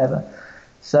Christmas or whatever.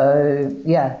 So,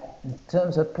 yeah, in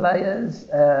terms of players,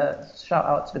 shout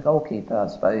out to the goalkeeper, I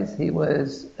suppose. He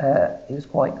was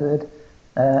quite good.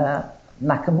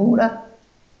 Nakamura,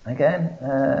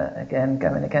 again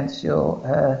going against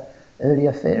your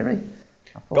earlier theory.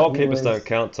 Goalkeepers don't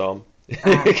count, Tom.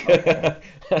 Okay.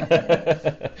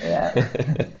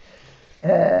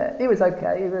 Yeah. He was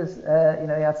okay. He was,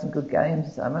 he had some good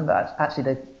games. I remember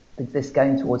actually this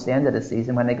game towards the end of the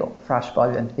season when they got thrashed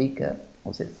by Benfica.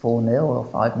 Was it 4-0 or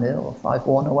 5-0 or 5-1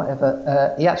 or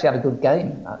whatever? He actually had a good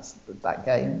game. That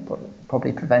game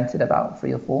probably prevented about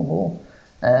 3 or 4 more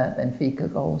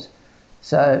Benfica goals.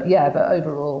 So yeah, but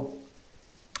overall,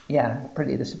 yeah,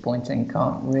 pretty disappointing.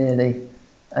 Can't really,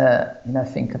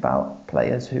 think about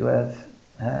players who have,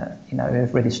 who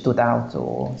have really stood out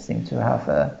or seem to have.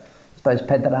 I suppose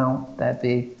Pedrão, their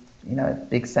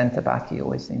big centre back. He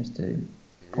always seems to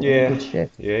put in a good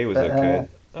shift. Yeah, he was okay.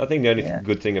 I think the only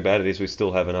good thing about it is we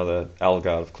still have another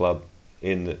Algarve club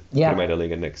in the Primeira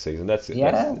Liga next season. That's it.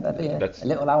 Yeah, that'd be a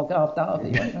little Algarve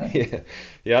derby.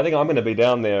 Yeah. I think I'm going to be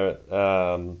down there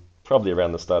probably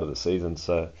around the start of the season.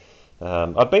 So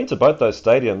I've been to both those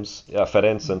stadiums,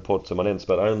 Farense and Portimonense,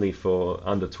 but only for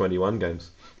under 21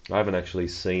 games. I haven't actually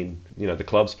seen the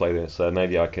clubs play there, so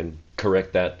maybe I can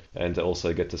correct that and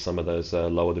also get to some of those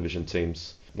lower division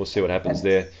teams. We'll see what happens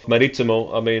there.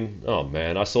 Maritimo, I mean, oh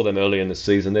man, I saw them early in the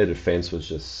season. Their defence was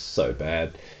just so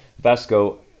bad.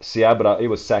 Vasco Seabra, he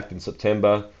was sacked in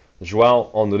September. João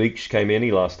Henriques came in.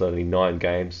 He lasted only 9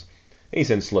 games. He's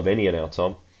in Slovenia now,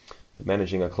 Tom,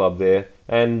 managing a club there.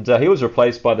 And he was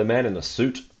replaced by the man in the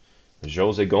suit,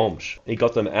 Jose Gomes. He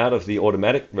got them out of the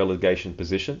automatic relegation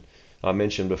position. I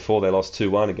mentioned before they lost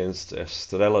 2-1 against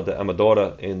Estrela de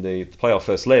Amadora in the playoff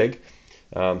first leg.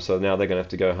 So now they're going to have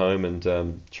to go home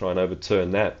and try and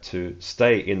overturn that to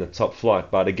stay in the top flight.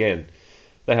 But again,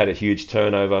 they had a huge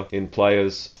turnover in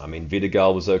players. I mean,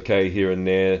 Vidigal was okay here and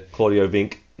there. Claudio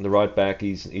Vinc, the right back,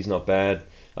 he's not bad.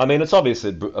 I mean, it's obvious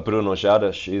that Bruno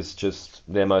Jardas is just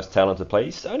their most talented player.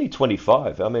 He's only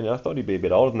 25. I mean, I thought he'd be a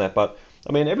bit older than that. But,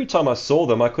 I mean, every time I saw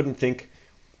them, I couldn't think,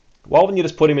 why wouldn't you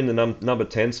just put him in the number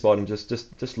 10 spot and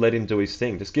just let him do his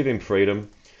thing? Just give him freedom.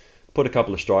 Put a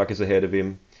couple of strikers ahead of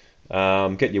him.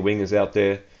 Get your wingers out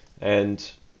there,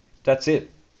 and that's it.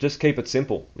 Just keep it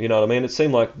simple. You know what I mean? It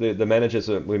seemed like the managers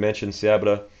that we mentioned,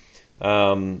 Seabra,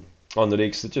 on the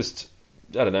leagues, just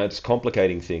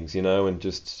complicating things, and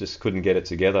just couldn't get it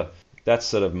together. That's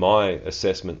sort of my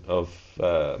assessment of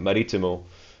Maritimo.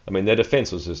 I mean, their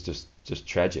defence was just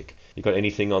tragic. You got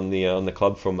anything on the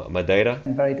club from Madeira?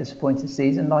 A very disappointing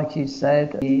season, like you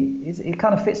said. He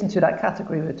kind of fits into that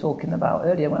category we were talking about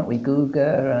earlier, weren't we?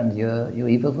 Guga and your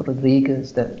Ivo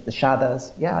Rodriguez, the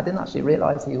Shadas. Yeah, I didn't actually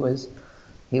realise he was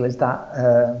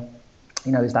that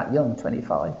he's that young,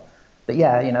 25. But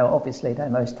yeah, obviously their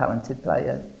most talented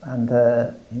player, and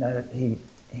he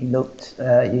looked,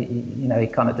 he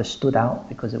kind of just stood out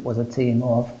because it was a team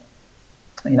of,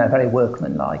 very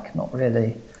workmanlike, not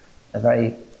really a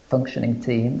very functioning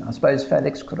team. I suppose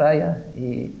Felix Correa,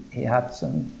 he had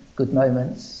some good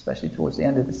moments, especially towards the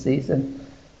end of the season.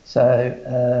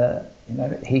 So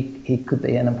he could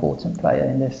be an important player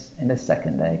in this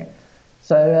second leg.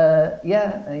 So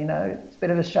it's a bit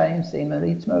of a shame seeing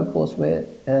Maritimo. Of course, we're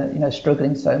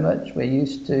struggling so much. We're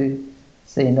used to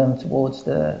seeing them towards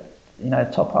the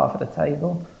top half of the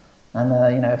table,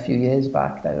 and a few years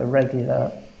back they were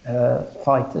regular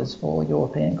fighters for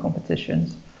European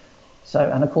competitions.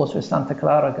 So, and of course with Santa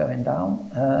Clara going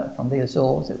down from the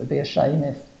Azores, it would be a shame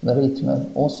if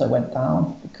Maritimo also went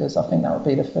down, because I think that would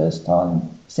be the first time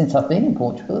since I've been in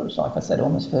Portugal, which, like I said,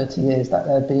 almost 30 years, that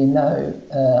there'd be no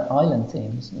island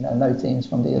teams, no teams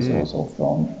from the Azores or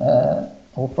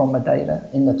from Madeira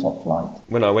in the top flight.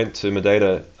 When I went to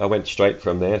Madeira, I went straight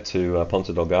from there to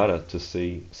Ponta Delgada to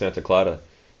see Santa Clara.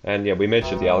 And yeah, we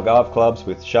mentioned the Algarve clubs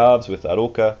with Chaves, with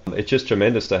Arouca. It's just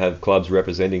tremendous to have clubs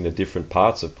representing the different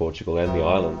parts of Portugal and the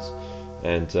islands.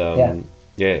 And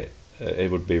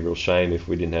it would be a real shame if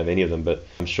we didn't have any of them. But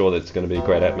I'm sure that it's going to be a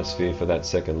great atmosphere for that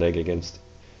second leg against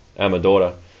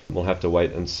Amadora. We'll have to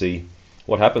wait and see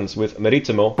what happens with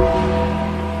Maritimo.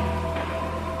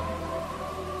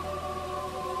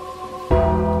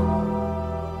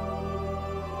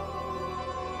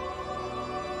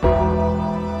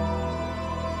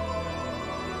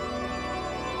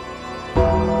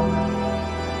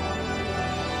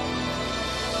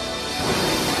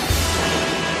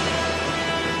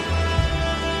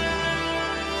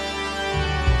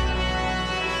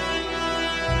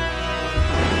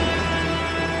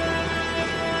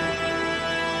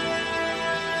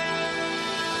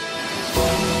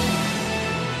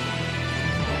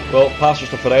 Well, Paços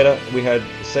to Ferreira, we had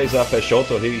César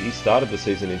Peixoto. He started the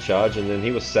season in charge, and then he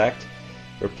was sacked,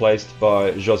 replaced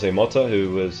by José Mota, who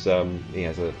was he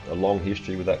has a long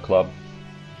history with that club.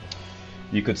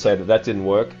 You could say that didn't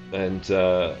work, and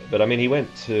but I mean he went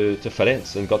to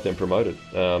Farense and got them promoted.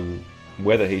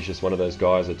 Whether he's just one of those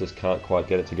guys that just can't quite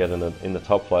get it together in the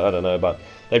top flight, I don't know. But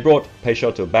they brought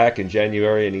Peixoto back in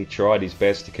January, and he tried his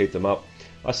best to keep them up.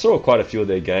 I saw quite a few of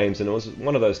their games, and it was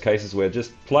one of those cases where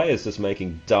just players just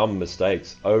making dumb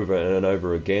mistakes over and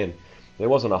over again. There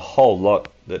wasn't a whole lot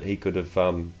that he could have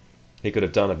done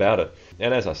about it.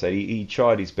 And as I said, he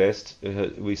tried his best.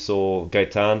 We saw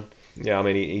Gaetan. Yeah, I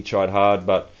mean he tried hard,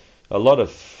 but a lot of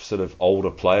sort of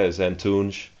older players,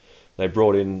 Antunes. They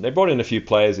brought in a few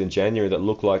players in January that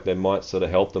looked like they might sort of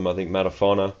help them. I think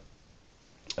Matafona,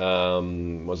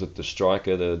 was it the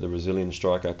striker, the Brazilian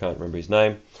striker? I can't remember his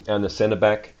name. And the centre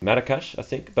back, Maracas, I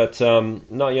think. But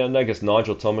I guess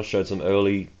Nigel Thomas showed some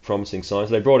early promising signs.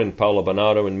 They brought in Paulo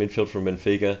Bernardo in midfield from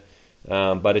Benfica,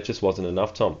 but it just wasn't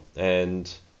enough, Tom.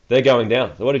 And they're going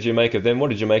down. What did you make of them?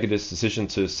 What did you make of this decision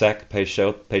to sack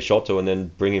Peixoto and then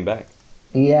bring him back?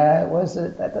 Yeah, it was. They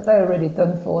were really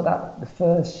done for that. The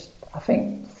first, I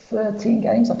think, 13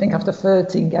 games. I think after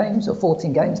 13 games or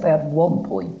 14 games, they had 1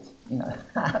 point.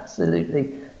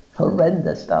 Absolutely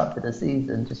horrendous start to the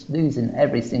season, just losing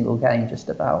every single game just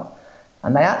about.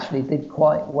 And they actually did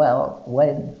quite well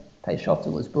when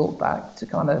Peixoto was brought back to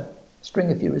kind of string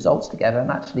a few results together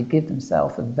and actually give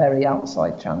themselves a very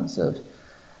outside chance of,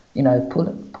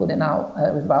 pulling out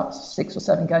with about 6 or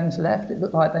 7 games left. It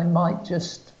looked like they might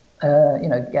just,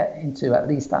 get into at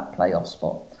least that playoff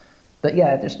spot. But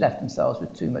yeah, just left themselves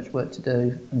with too much work to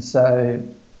do. And so,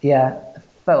 yeah,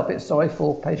 felt a bit sorry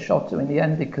for Peixoto in the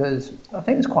end, because I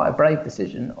think it was quite a brave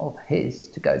decision of his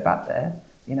to go back there,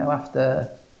 after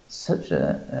such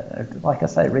a like I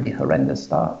say, really horrendous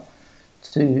start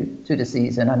to the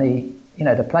season. And he,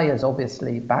 the players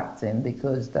obviously backed him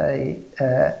because they,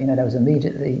 there was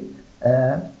immediately,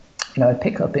 a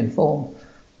pick-up in form.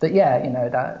 But yeah,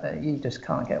 that you just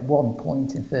can't get 1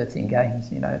 point in 13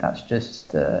 games. That's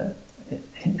just,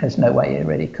 there's no way you're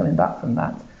really coming back from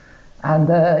that.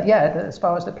 And as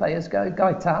far as the players go,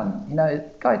 Gaetan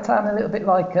a little bit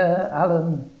like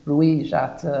Alan Ruiz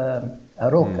at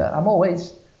Arouca. I'm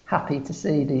always happy to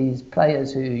see these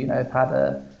players who, have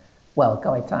had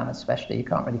Gaetan especially, you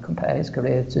can't really compare his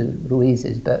career to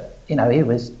Ruiz's, but, he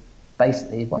was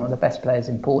basically one of the best players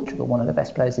in Portugal, one of the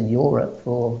best players in Europe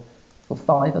for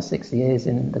 5 or 6 years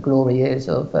in the glory years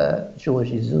of Jorge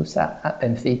Jesus at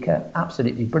Benfica.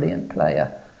 Absolutely brilliant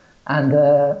player. And,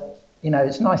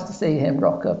 it's nice to see him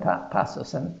rock up at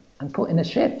Paços and put in a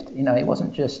shift. He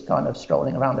wasn't just kind of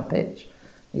strolling around the pitch.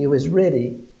 He was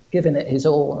really giving it his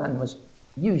all and was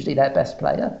usually their best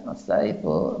player, I'd say,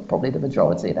 for probably the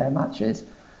majority of their matches.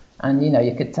 And,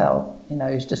 you could tell,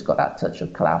 he's just got that touch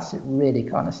of class. It really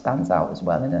kind of stands out as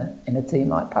well in a team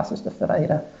like Paços de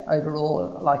Ferreira.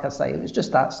 Overall, like I say, it was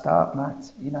just that start,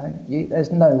 Matt.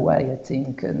 There's no way a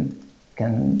team can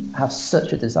have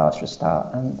such a disastrous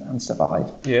start and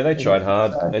survive. Yeah, they tried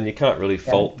hard, and you can't really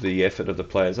fault the effort of the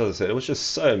players. As I said, it was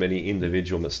just so many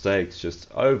individual mistakes, just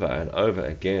over and over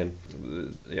again.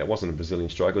 Yeah, it wasn't a Brazilian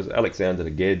striker, it was Alexander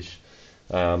de Guedes.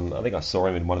 I think I saw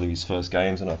him in one of his first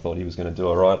games, and I thought he was going to do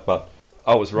all right, but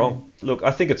I was wrong. Look,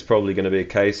 I think it's probably going to be a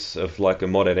case of like a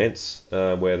Moreirense,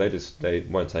 where they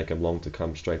won't take them long to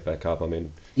come straight back up. I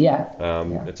mean,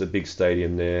 it's a big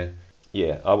stadium there.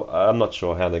 Yeah, I'm not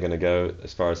sure how they're going to go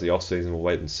as far as the off-season. We'll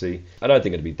wait and see. I don't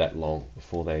think it'll be that long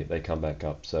before they come back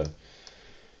up. So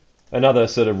another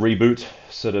sort of reboot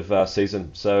sort of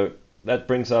season. So that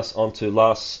brings us on to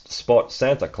last spot,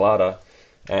 Santa Clara.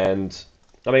 And,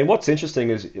 I mean, what's interesting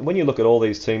is when you look at all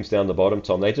these teams down the bottom,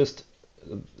 Tom,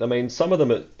 some of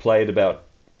them played about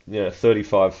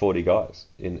 35, 40 guys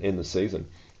in the season.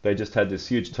 They just had this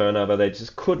huge turnover. They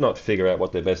just could not figure out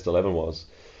what their best 11 was.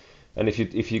 And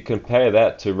if you compare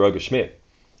that to Roger Schmidt,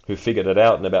 who figured it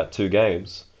out in about 2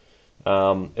 games,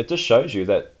 it just shows you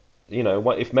that,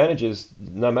 if managers,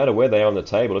 no matter where they are on the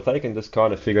table, if they can just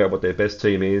kind of figure out what their best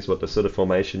team is, what the sort of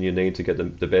formation you need to get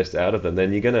the best out of them,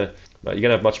 then you're gonna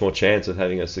have much more chance of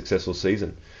having a successsul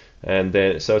season. And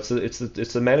then so it's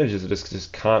the managers that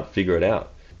just can't figure it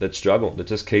out, that struggle, that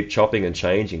just keep chopping and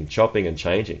changing.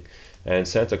 And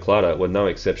Santa Clara were no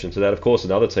exception to that. Of course,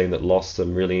 another team that lost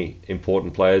some really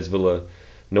important players, Vila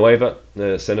Nueva,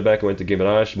 the centre-back who went to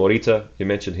Guimarães. Morita, you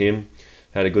mentioned him,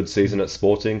 had a good season at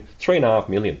Sporting. 3.5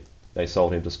 million they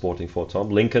sold him to Sporting for, Tom.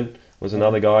 Lincoln was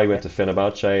another guy who went to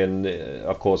Fenerbahce, and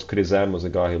of course, Krizan was a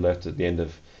guy who left at the end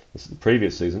of the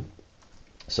previous season.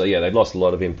 So yeah, they've lost a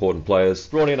lot of important players.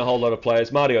 Brought in a whole lot of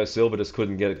players. Mario Silva just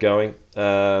couldn't get it going,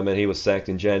 and he was sacked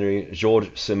in January. Jorge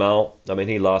Simal, I mean,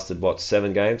 he lasted,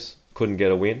 7 games? Couldn't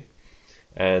get a win.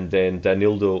 And then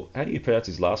Danildo, how do you pronounce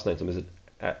his last name? Is it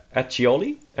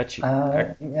Accioli?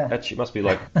 It must be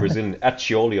like Brazilian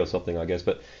Accioli or something, I guess.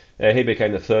 But he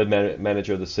became the third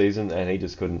manager of the season, and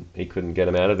he couldn't get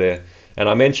him out of there. And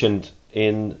I mentioned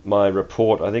in my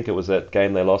report, I think it was that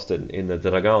game they lost in the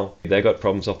Dragão, they got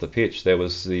problems off the pitch. There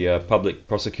was the public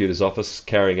prosecutor's office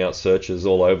carrying out searches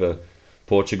all over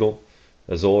Portugal,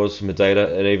 Azores, Madeira,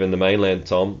 and even the mainland,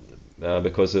 Tom,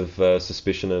 because of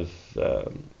suspicion of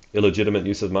illegitimate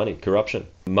use of money, corruption,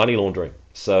 money laundering.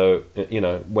 So,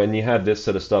 when you have this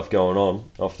sort of stuff going on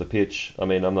off the pitch, I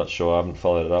mean, I'm not sure, I haven't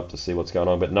followed it up to see what's going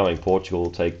on, but knowing Portugal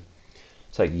will take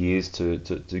years to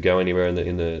go anywhere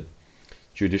in the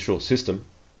judicial system.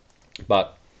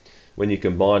 But when you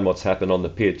combine what's happened on the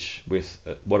pitch with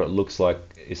what it looks like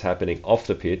is happening off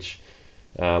the pitch,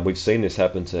 we've seen this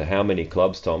happen to how many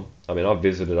clubs, Tom? I mean, I've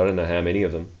visited, I don't know how many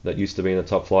of them, that used to be in the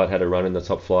top flight, had a run in the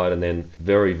top flight, and then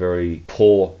very, very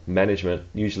poor management.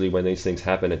 Usually when these things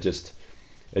happen, it just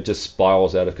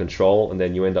spirals out of control, and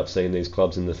then you end up seeing these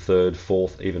clubs in the 3rd,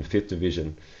 4th, even 5th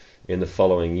division in the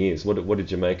following years. What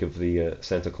did you make of the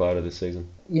Santa Clara this season?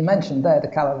 You mentioned there the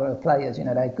caliber of players.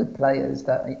 They're good players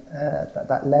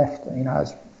that left.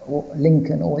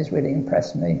 Lincoln always really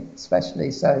impressed me,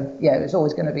 especially. So yeah, it was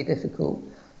always going to be difficult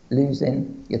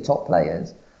losing your top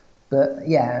players. But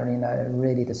yeah, a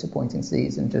really disappointing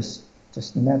season. Just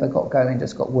never got going.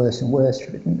 Just got worse and worse,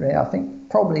 didn't really? I think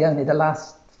probably only the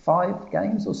last 5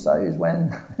 games or so is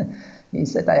when he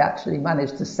said they actually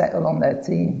managed to settle on their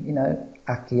team.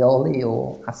 Accioli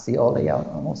or Ascioli,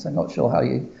 I'm also not sure how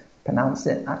you pronounce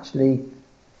it, actually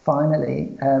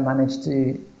finally managed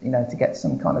to get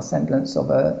some kind of semblance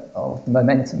of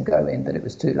momentum going, but it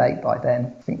was too late by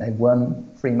then. I think they won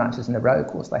 3 matches in a row. Of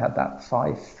course, they had that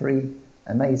 5-3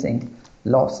 amazing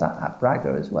loss at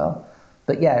Braga as well.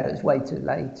 But yeah, it was way too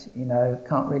late.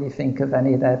 Can't really think of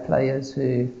any of their players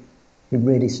who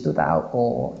really stood out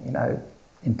or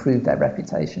improved their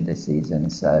reputation this season.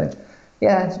 So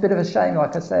yeah, it's a bit of a shame.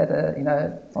 Like I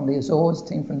said, from the Azores,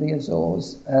 team from the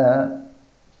Azores,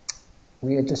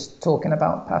 we were just talking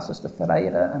about Paços de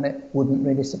Ferreira, and it wouldn't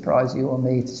really surprise you or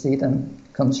me to see them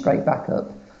come straight back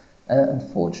up.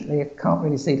 Unfortunately, I can't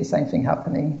really see the same thing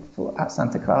happening at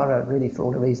Santa Clara, really, for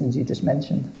all the reasons you just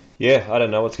mentioned. Yeah, I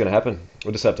don't know what's going to happen.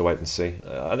 We'll just have to wait and see.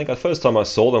 I think the first time I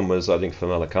saw them was,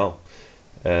 Famalicão.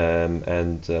 And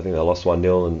I think they lost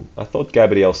 1-0, and I thought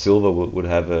Gabriel Silva would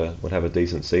have a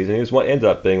decent season. He ended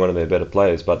up being one of their better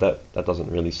players, but that doesn't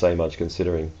really say much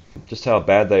considering just how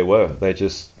bad they were. They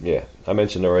just, I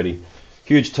mentioned already,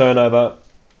 huge turnover,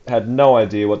 had no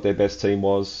idea what their best team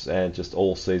was, and just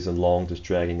all season long just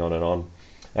dragging on and on.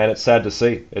 And it's sad to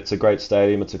see. It's a great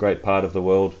stadium, it's a great part of the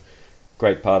world,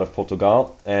 great part of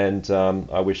Portugal, and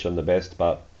I wish them the best,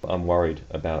 but I'm worried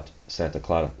about Santa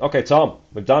Clara. Okay, Tom,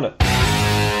 we've done it.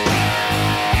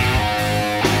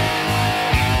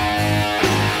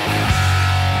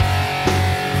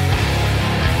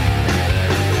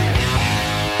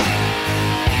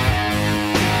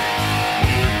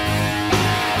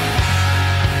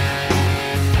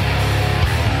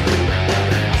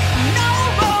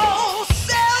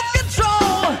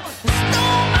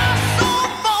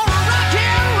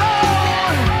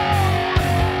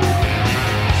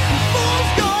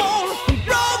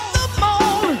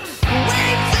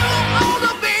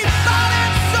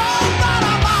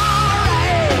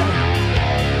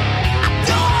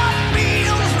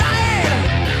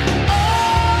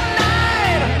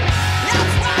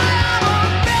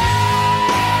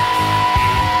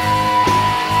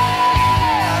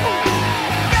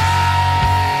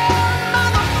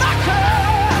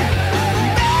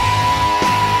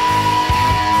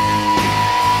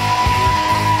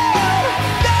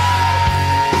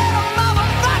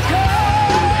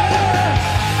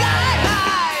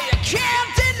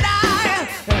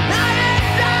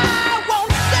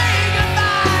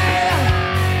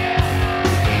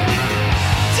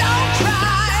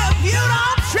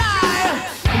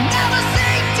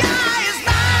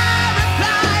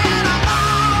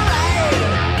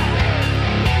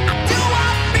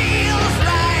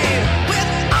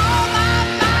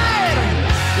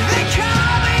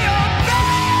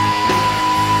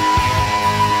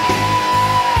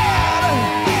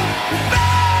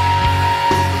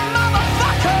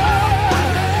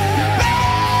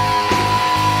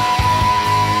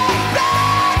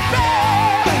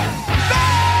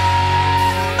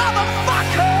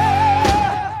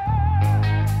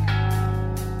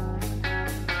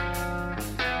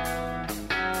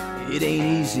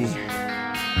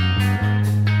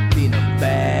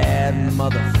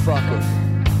 motherfucker.